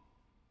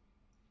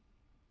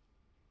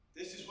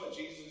 This is what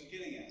Jesus is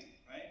getting at,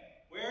 right?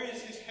 Where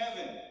is his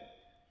heaven?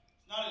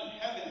 It's not in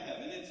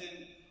heaven, it's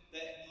in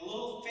the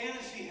little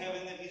fantasy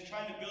heaven that he's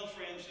trying to build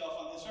for himself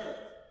on this earth.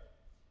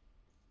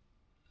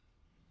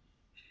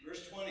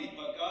 Verse 20,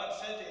 but God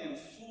said to him,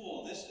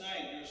 fool, this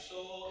night your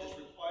soul is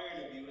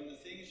required of you, and the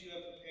things you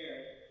have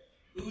prepared,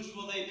 whose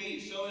will they be?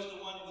 So is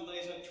the one who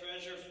lays up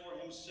treasure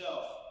for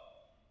himself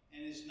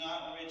and is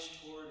not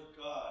rich toward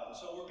God. And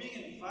so we're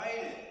being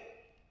invited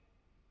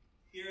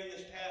here in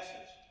this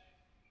passage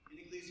in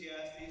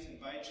Ecclesiastes and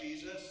by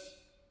Jesus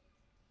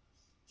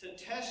to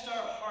test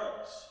our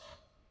hearts,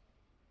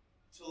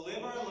 to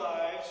live our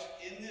lives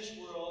in this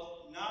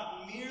world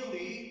not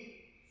merely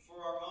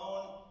for our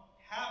own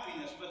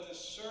happiness, but to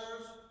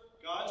serve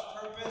God's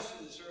purpose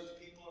and to serve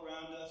the people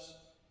around us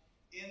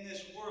in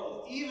this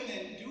world, even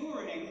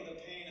enduring the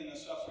pain and the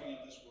suffering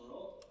of this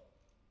world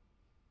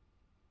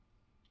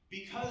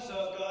because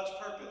of God's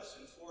purpose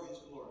and for his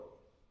glory.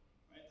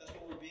 Right? That's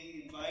what we're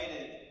being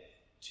invited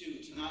to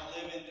not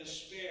live in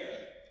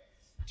despair,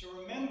 to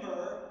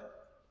remember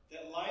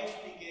that life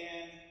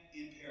began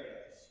in paradise.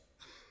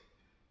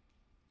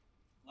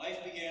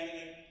 Life began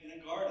in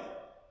a garden,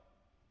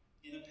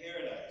 in a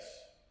paradise,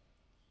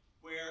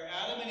 where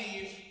Adam and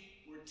Eve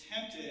were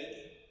tempted.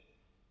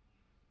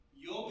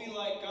 You'll be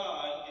like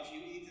God if you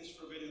eat this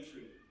forbidden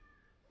fruit.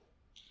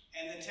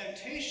 And the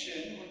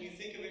temptation, when you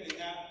think of it in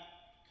that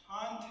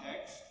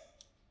context,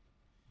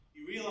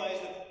 you realize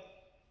that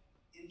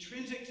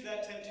intrinsic to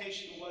that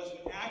temptation was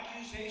an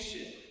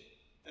accusation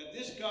that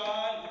this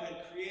God who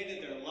had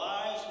created their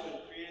lives, who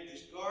had created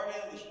this garden,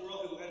 this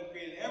world, who had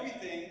created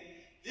everything,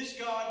 this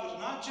God was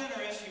not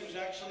generous, he was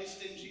actually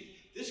stingy.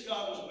 This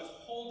God was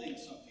withholding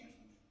something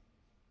from them.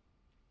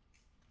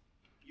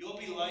 You'll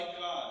be like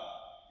God.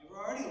 They were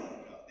already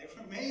like God. They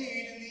were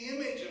made in the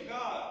image of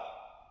God.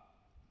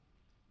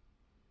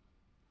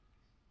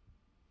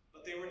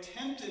 But they were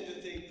tempted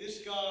to think this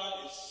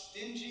God is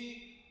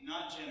stingy,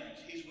 not generous.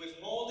 He's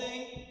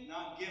withholding,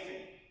 not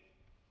giving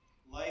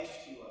life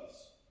to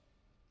us.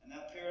 And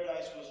that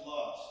paradise was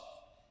lost.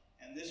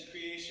 And this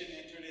creation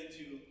entered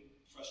into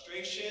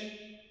frustration,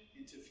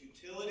 into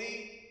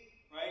futility,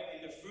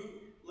 right? Into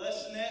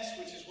fruitlessness,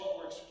 which is what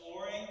we're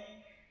exploring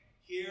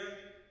here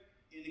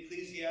in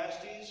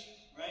Ecclesiastes,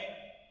 right?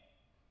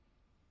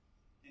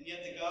 And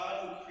yet the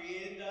God who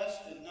created us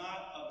did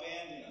not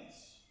abandon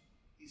us.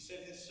 He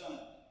sent his Son,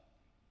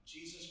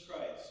 Jesus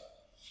Christ,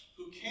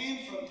 who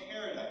came from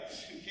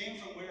paradise, who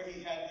came from where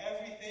he had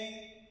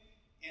everything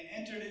and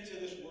entered into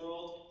this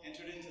world,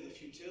 entered into the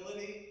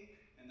futility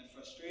and the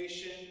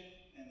frustration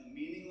and the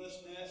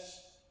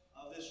meaninglessness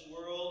of this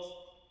world.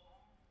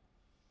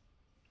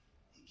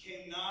 He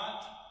came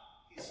not,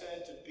 he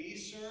said, to be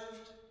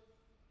served,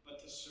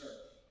 but to serve.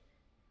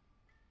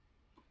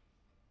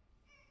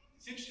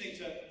 It's interesting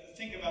to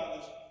think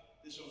about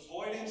this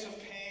avoidance of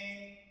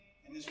pain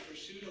and this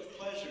pursuit of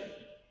pleasure.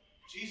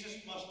 Jesus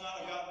must not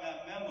have gotten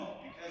that memo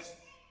because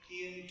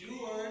he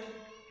endured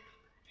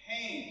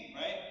pain,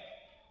 right?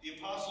 The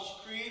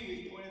Apostles' Creed,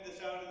 we've pointed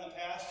this out in the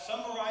past,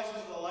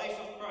 summarizes the life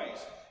of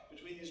Christ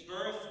between his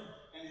birth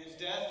and his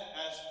death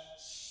as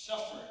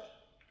suffered.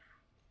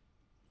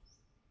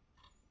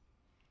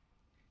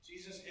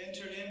 Jesus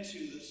entered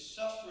into the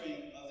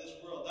suffering of this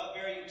world, not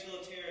very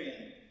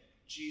utilitarian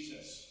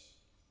Jesus.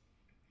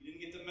 You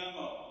didn't get the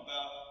memo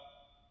about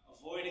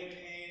avoiding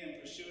pain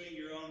and pursuing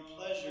your own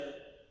pleasure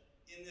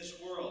in this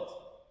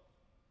world.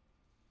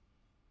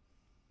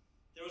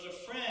 There was a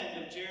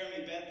friend of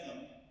Jeremy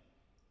Bentham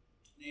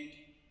named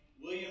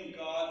William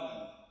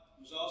Godwin,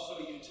 who was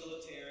also a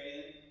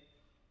utilitarian.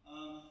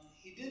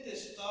 He did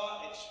this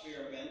thought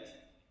experiment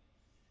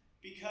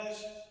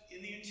because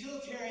in the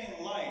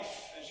utilitarian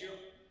life, as you're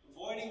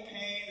avoiding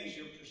pain, as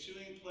you're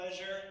pursuing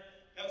pleasure,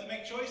 you have to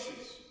make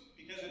choices.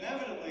 Because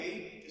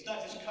inevitably, it's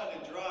not just cut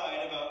and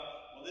dried about,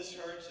 well, this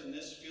hurts and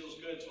this feels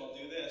good, so I'll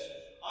do this.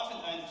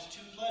 Oftentimes, it's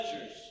two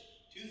pleasures,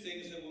 two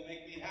things that will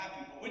make me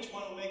happy. But which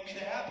one will make me the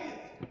happiest?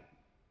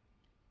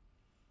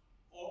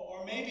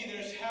 Or maybe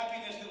there's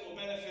happiness that will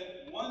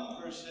benefit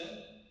one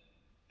person,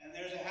 and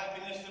there's a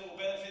happiness that will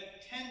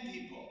benefit 10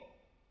 people.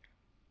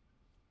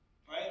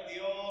 Right?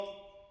 The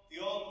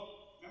old,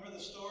 remember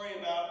the story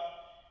about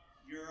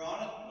you're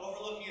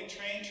overlooking a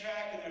train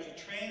track and there's a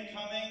train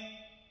coming,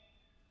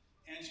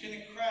 and it's going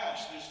to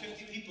crash. There's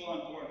 50 people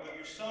on board, but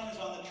your son is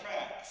on the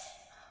tracks.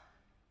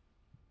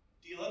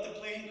 Do you let the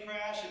plane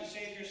crash and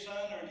save your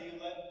son, or do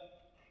you let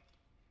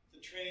the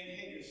train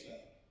hit your son?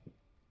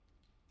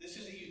 This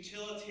is a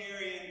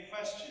utilitarian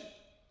question.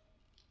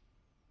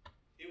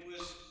 It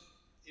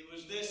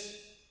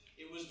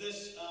was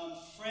this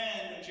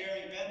friend of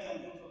Jeremy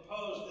Bentham who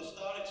proposed this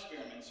thought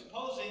experiment.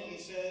 Supposing, he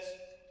says,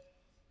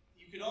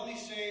 you could only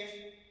save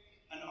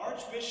an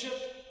archbishop,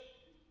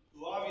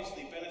 who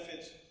obviously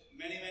benefits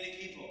many, many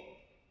people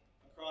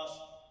across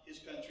his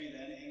country,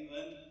 then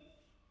England,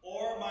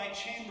 or my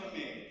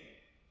chambermaid,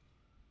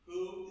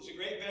 who is a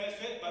great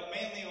benefit, but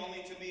mainly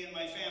only to me and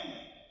my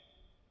family.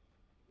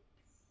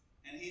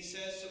 And he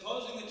says,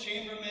 supposing the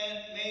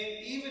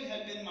chambermaid even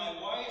had been my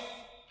wife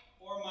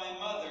or my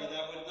mother,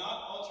 that would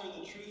not alter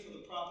the truth of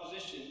the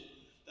proposition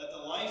that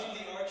the life of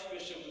the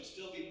archbishop would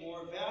still be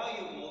more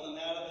valuable than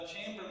that of the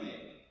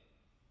chambermaid.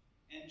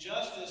 And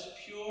justice,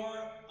 pure,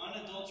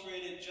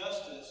 unadulterated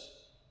justice,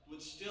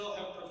 would still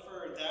have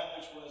preferred that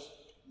which was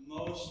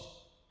most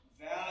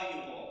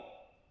valuable.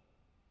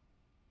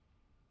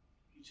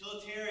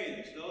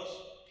 Utilitarians, those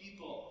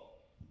people,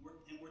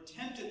 were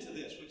tempted to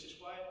this, which is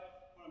why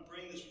I want to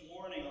bring this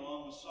warning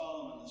along with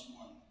Solomon this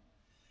morning,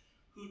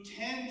 who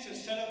tend to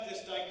set up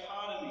this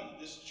dichotomy,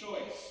 this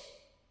choice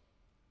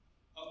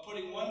of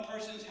putting one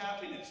person's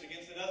happiness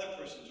against another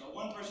person's, or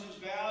one person's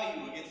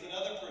value against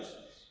another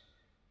person's,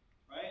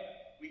 right?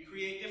 We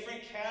create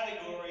different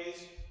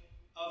categories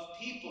of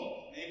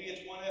people. Maybe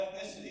it's one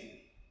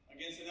ethnicity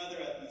against another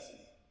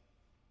ethnicity.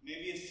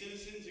 Maybe it's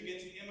citizens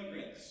against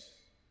immigrants,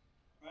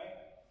 right?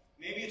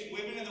 Maybe it's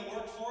women in the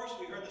workforce.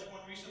 We heard this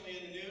one recently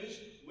in the news.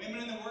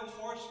 Women in the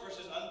workforce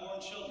versus unborn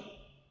children.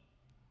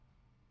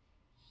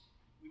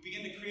 We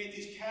begin to create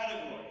these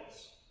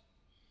categories.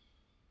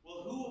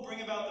 Well, who will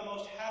bring about the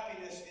most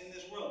happiness in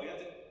this world? We have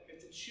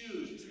to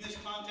choose. It's in this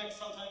context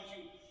sometimes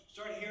you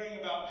start hearing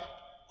about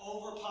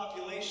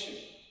overpopulation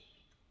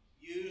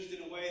used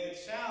in a way that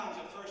sounds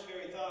at first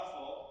very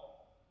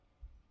thoughtful,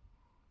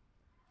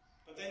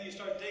 but then you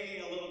start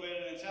digging a little bit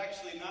and it's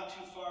actually not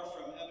too far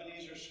from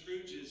Ebenezer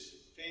Scrooge's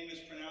famous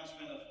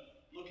pronouncement of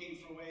looking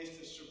for ways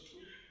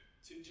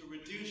to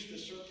reduce the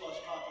surplus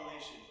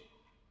population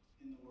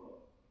in the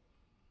world.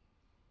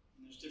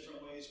 And there's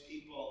different ways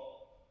people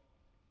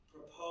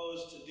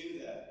propose to do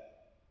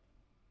that.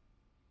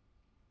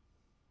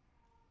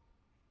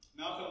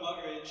 Malcolm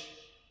Muggeridge,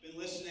 been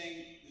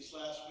listening this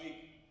last week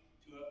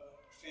to a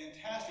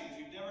fantastic, if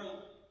you've never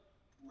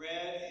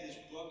read his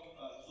book,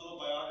 his little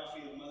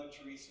biography of Mother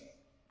Teresa,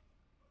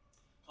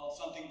 called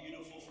Something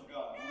Beautiful for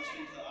God. I'm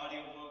listening to the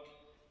audiobook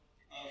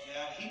of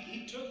that.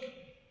 He took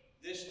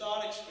this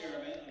thought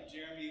experiment of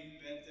Jeremy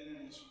Bentham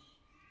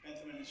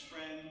and his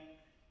friend,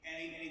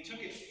 and he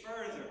took it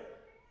further.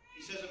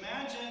 He says,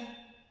 imagine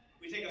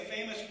we take a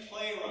famous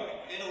playwright,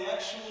 an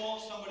intellectual,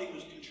 somebody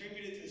who's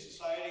contributed to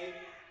society,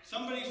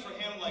 somebody for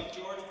him like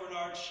George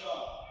Bernard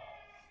Shaw,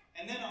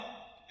 and then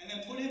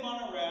put him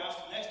on a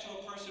raft next to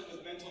a person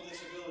with mental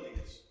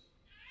disabilities,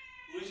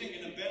 who isn't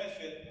going to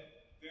benefit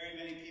very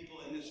many people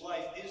in his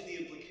life, is the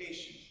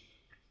implication.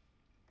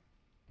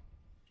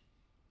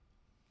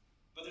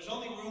 But there's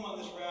only room on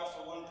this raft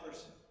for one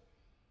person.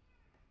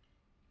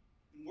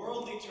 In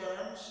worldly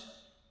terms,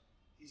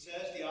 he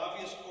says, the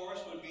obvious course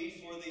would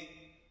be for the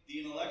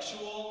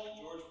intellectual,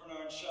 George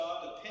Bernard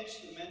Shaw, to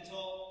pitch the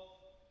mental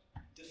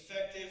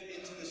defective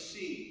into the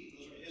sea.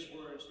 Those are his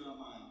words, not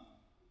mine.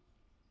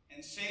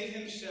 And save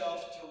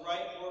himself to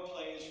write more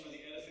plays for the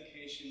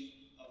edification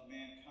of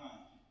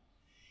mankind.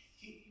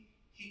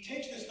 He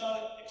takes this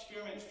thought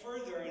experiment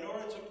further in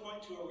order to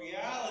point to a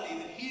reality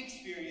that he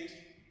experienced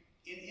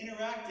in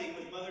interacting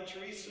with Mother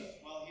Teresa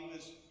while he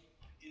was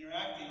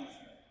interacting with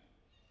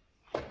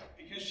her.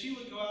 Because she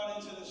would go out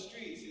into the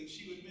streets and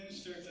she would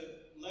minister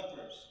to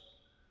lepers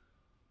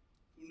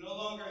who no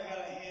longer had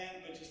a hand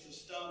but just a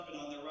stump, and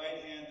on their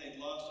right hand they'd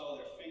lost all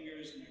their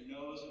fingers and their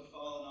nose had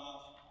fallen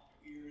off,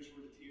 ears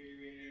were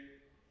deteriorated.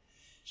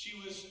 She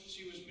was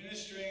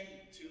ministering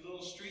to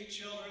little street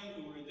children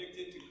who were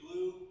addicted to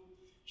glue.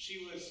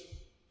 She was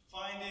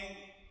finding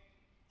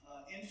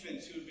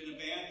infants who had been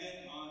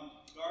abandoned on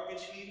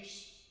garbage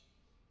heaps.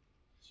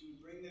 She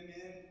would bring them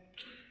in,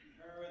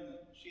 and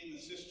she and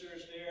the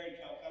sisters there in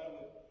Calcutta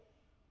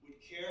would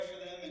care for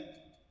them.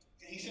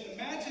 And he said,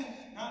 imagine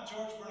not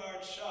George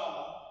Bernard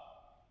Shaw,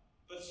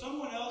 but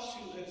someone else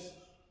who has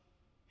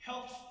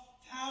helped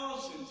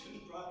thousands,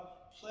 who's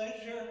brought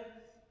pleasure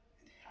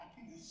and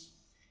happiness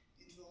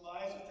into the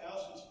lives of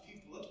thousands of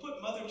people. Let's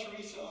put Mother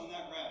Teresa on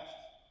that raft,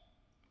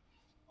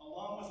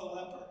 along with a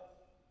leper,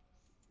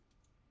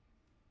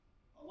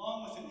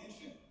 along with an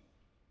infant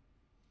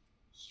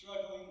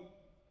struggling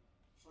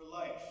for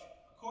life.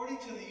 According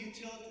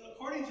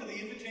to the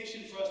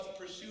invitation for us to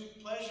pursue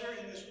pleasure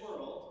in this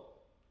world,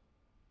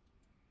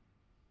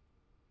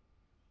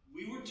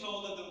 we were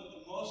told that the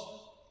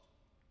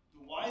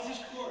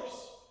wisest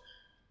course,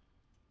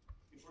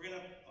 if we're going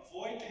to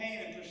avoid pain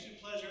and pursue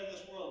pleasure in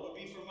this world, would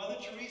be for Mother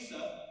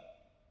Teresa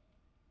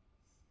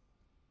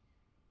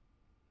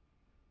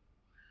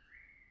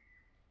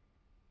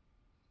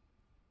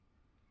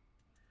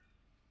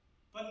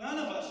but none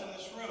of us in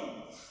this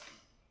room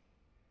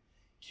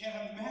can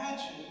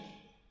imagine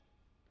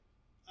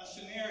a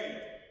scenario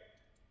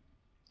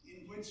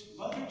in which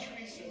Mother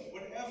Teresa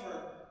would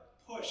ever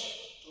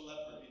push the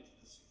leper into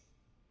the sea.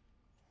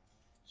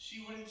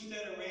 She would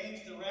instead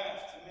arrange the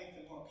raft to make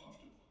them more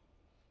comfortable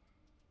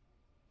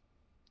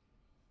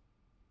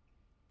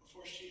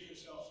before she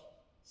herself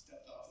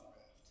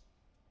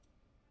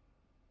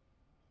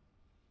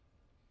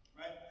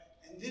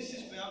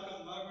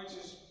Malcolm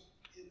Muggeridge's,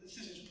 this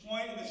is his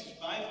point, and this is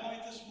my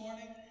point this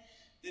morning,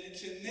 that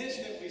it's in this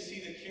that we see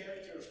the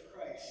character of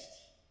Christ.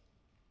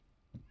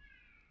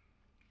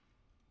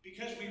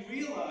 Because we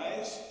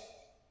realize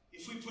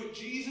if we put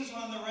Jesus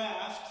on the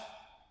raft,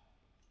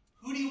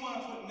 who do you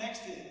want to put next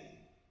to him?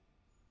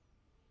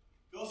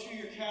 Go through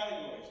your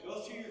categories.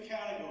 Go through your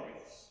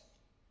categories.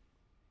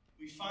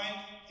 We find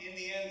in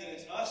the end that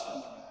it's us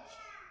on the raft.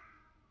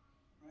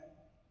 Right?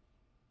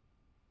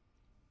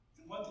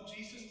 And what did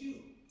Jesus do?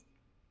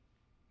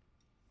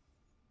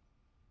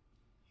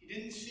 He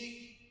didn't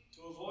seek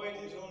to avoid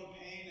his own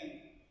pain and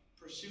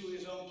pursue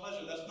his own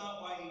pleasure. That's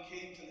not why he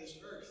came to this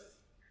earth.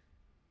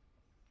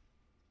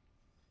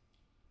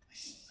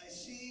 I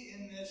see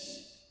in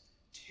this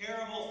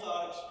terrible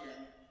thought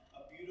experiment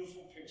a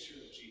beautiful picture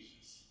of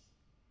Jesus.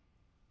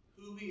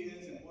 Who he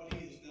is and what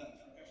he has done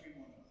for every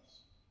one of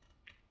us.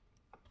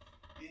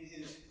 In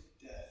his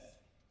death.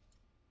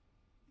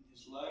 In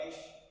his life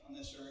on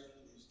this earth,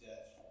 in his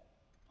death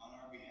on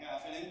our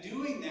behalf. And in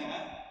doing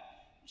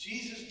that,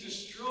 Jesus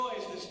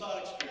destroys this thought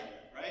experiment,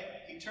 right?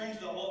 He turns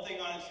the whole thing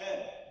on its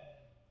head.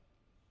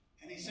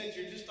 And he says,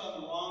 you're just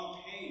on the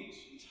wrong page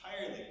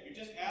entirely. You're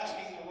just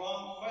asking the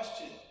wrong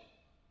question.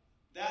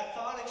 That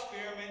thought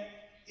experiment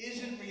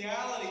isn't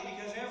reality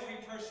because every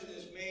person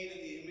is made in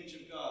the image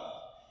of God.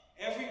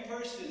 Every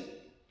person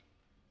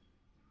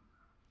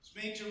is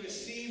made to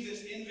receive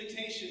this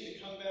invitation to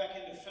come back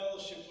into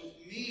fellowship with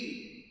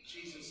me,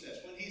 Jesus says.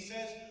 When he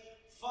says,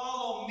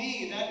 follow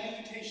me, that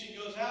invitation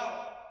goes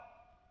out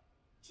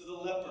to the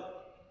leper,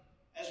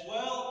 as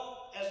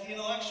well as the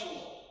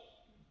intellectual,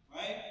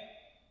 right?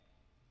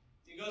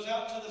 It goes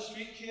out to the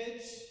street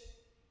kids,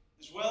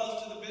 as well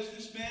as to the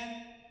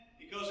businessmen.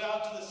 It goes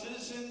out to the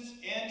citizens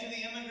and to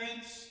the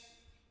immigrants.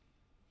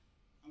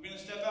 I'm going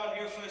to step out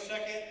here for a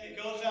second. It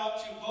goes out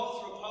to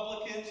both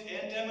Republicans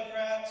and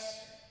Democrats,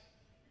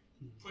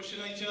 pushing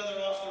each other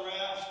off the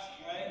raft,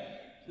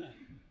 right?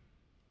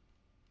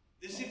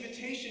 This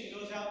invitation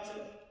goes out to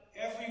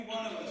every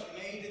one of us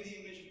made in the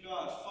image of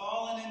God,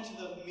 fallen into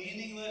the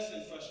meaningless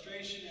and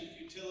frustration and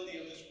futility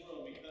of this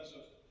world because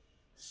of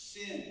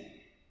sin.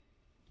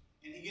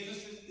 And he gives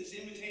us this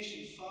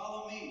invitation,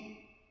 follow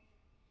me.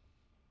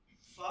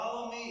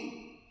 Follow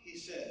me, he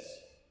says.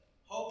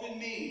 Hope in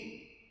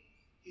me.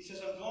 He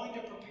says, I'm going to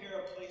prepare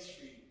a place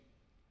for you.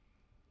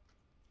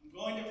 I'm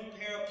going to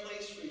prepare a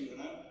place for you.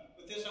 And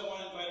with this, I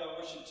want to invite our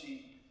worship team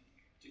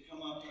to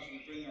come up as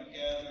we bring our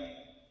gathering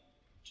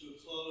to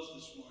a close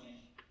this morning.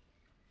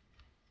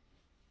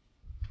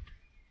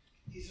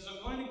 He says,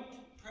 I'm going to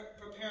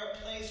prepare a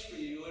place for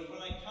you, and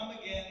when I come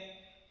again,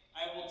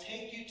 I will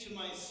take you to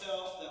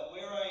myself, that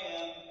where I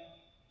am,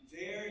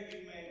 there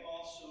you may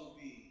also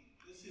be.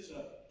 This is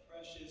a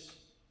precious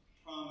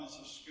promise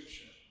of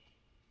Scripture.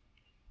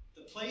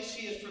 The place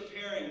he is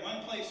preparing,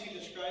 one place he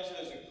describes it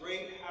as a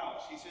great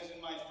house. He says,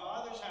 in my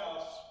Father's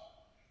house,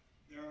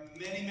 there are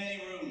many,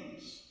 many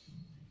rooms.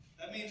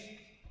 That means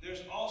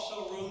there's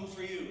also room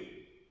for you.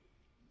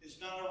 It's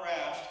not a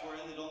raft where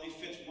it only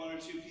fits one or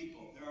two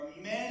people. There are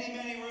many,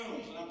 many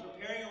rooms, and I'm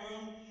preparing a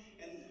room,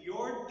 and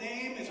your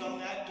name is on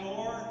that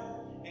door,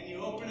 and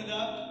you open it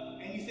up,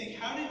 and you think,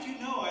 how did you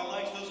know I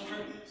liked those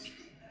curtains?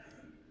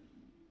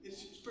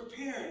 It's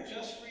prepared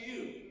just for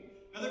you.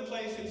 Another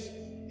place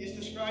is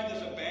described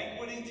as a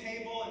banqueting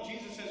table, and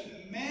Jesus says,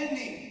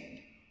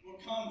 many will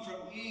come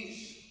from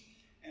east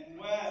and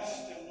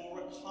west and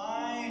will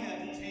recline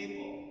at the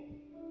table.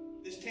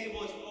 This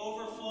table is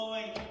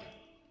overflowing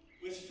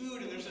with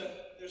food, and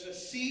there's a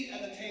seat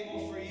at the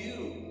table for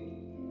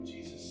you,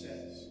 Jesus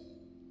says.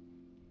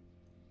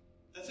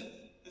 That's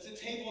a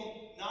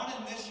table not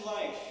in this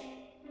life.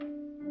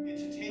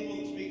 It's a table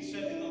that's being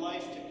set in the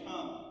life to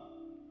come.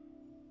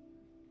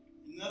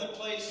 In another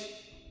place,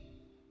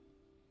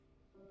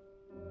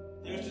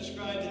 there's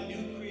described a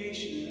new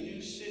creation and a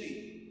new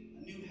city,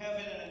 a new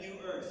heaven and a new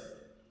earth,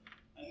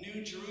 a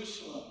new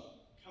Jerusalem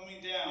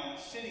coming down, a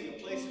city, a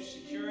place of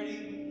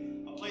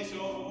security, a place of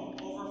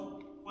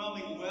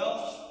overwhelming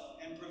wealth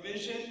and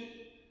provision.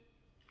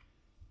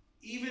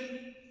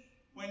 Even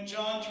when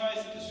John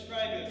tries to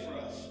describe it for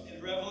us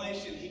in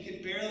Revelation, he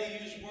can barely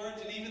use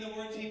words, and even the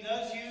words he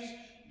does use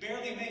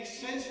barely make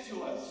sense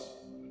to us.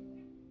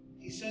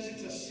 He says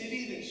it's a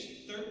city that's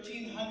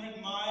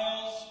 1,300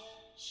 miles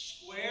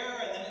square,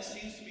 and then it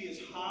seems to be as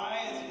high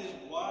as it is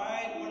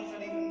wide. What does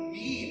that even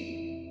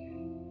mean?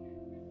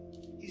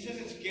 He says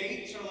its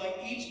gates are like,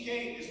 each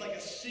gate is like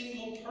a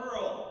single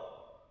pearl.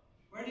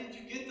 Where did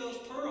you get those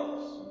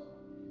pearls?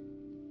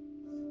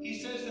 He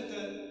says that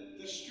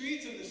the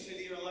streets of the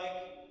city are like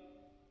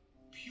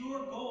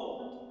pure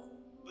gold,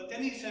 but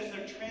then he says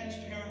they're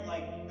transparent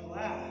like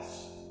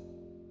glass.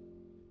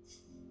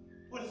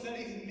 What does that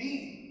even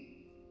mean?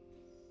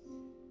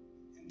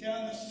 And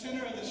down the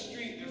center of the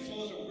street there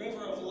flows a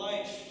river of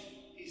life,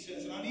 he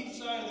says, and on each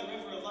side of the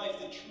river of life,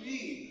 the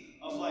tree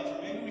of life,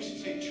 or maybe we should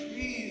say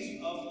trees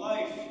of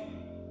life,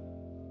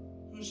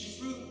 whose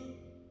fruit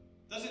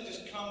doesn't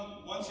just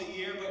come once a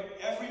year, but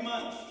every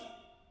month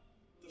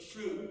the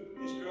fruit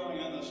is growing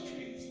on those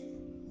trees.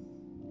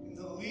 And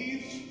the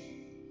leaves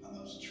on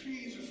those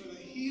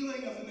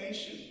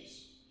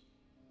nations,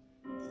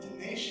 that the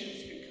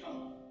nations could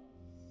come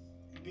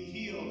and be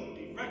healed and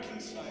be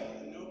reconciled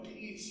and know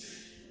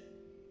peace.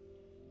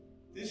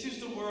 This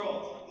is the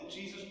world that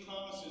Jesus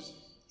promises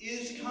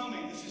is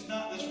coming. This is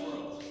not this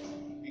world,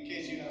 in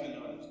case you haven't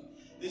noticed.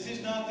 This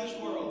is not this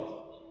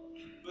world,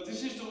 but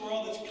this is the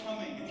world that's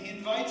coming. And he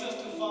invites us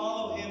to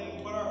follow him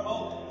and put our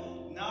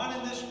hope not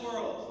in this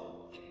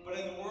world, but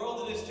in the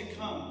world that is to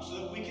come,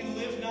 so that we can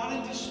live not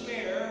in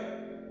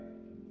despair,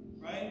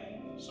 right?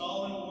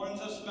 Solomon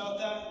warns us about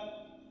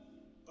that,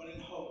 but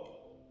in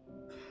hope.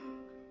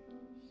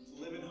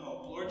 To live in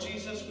hope. Lord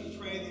Jesus, we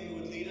pray that you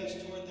would lead us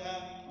toward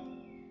that.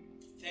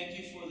 Thank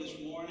you for this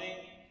morning.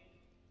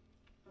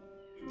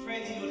 We pray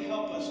that you would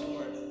help us,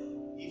 Lord,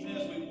 even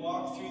as we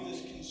walk through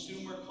this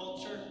consumer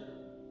culture,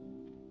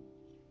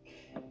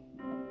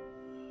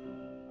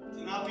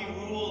 to not be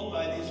ruled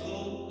by these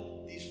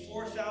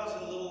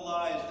 4,000 little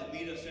lies that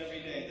meet us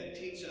every day, that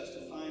teach us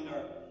to find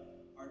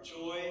our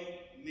joy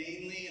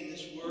mainly in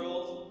this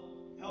world.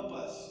 Help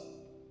us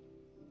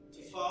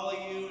to follow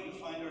you and to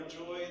find our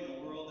joy in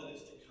the world that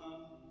is to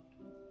come.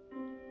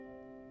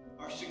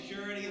 Our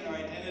security and our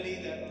identity,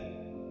 that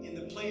in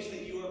the place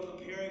that you are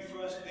preparing for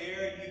us,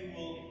 there you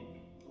will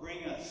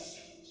bring us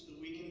so that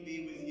we can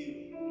be with you.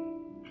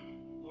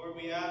 Lord,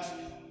 we ask,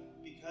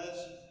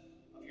 because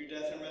of your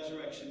death and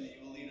resurrection, that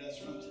you will lead us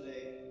from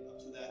today up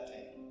to that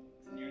day.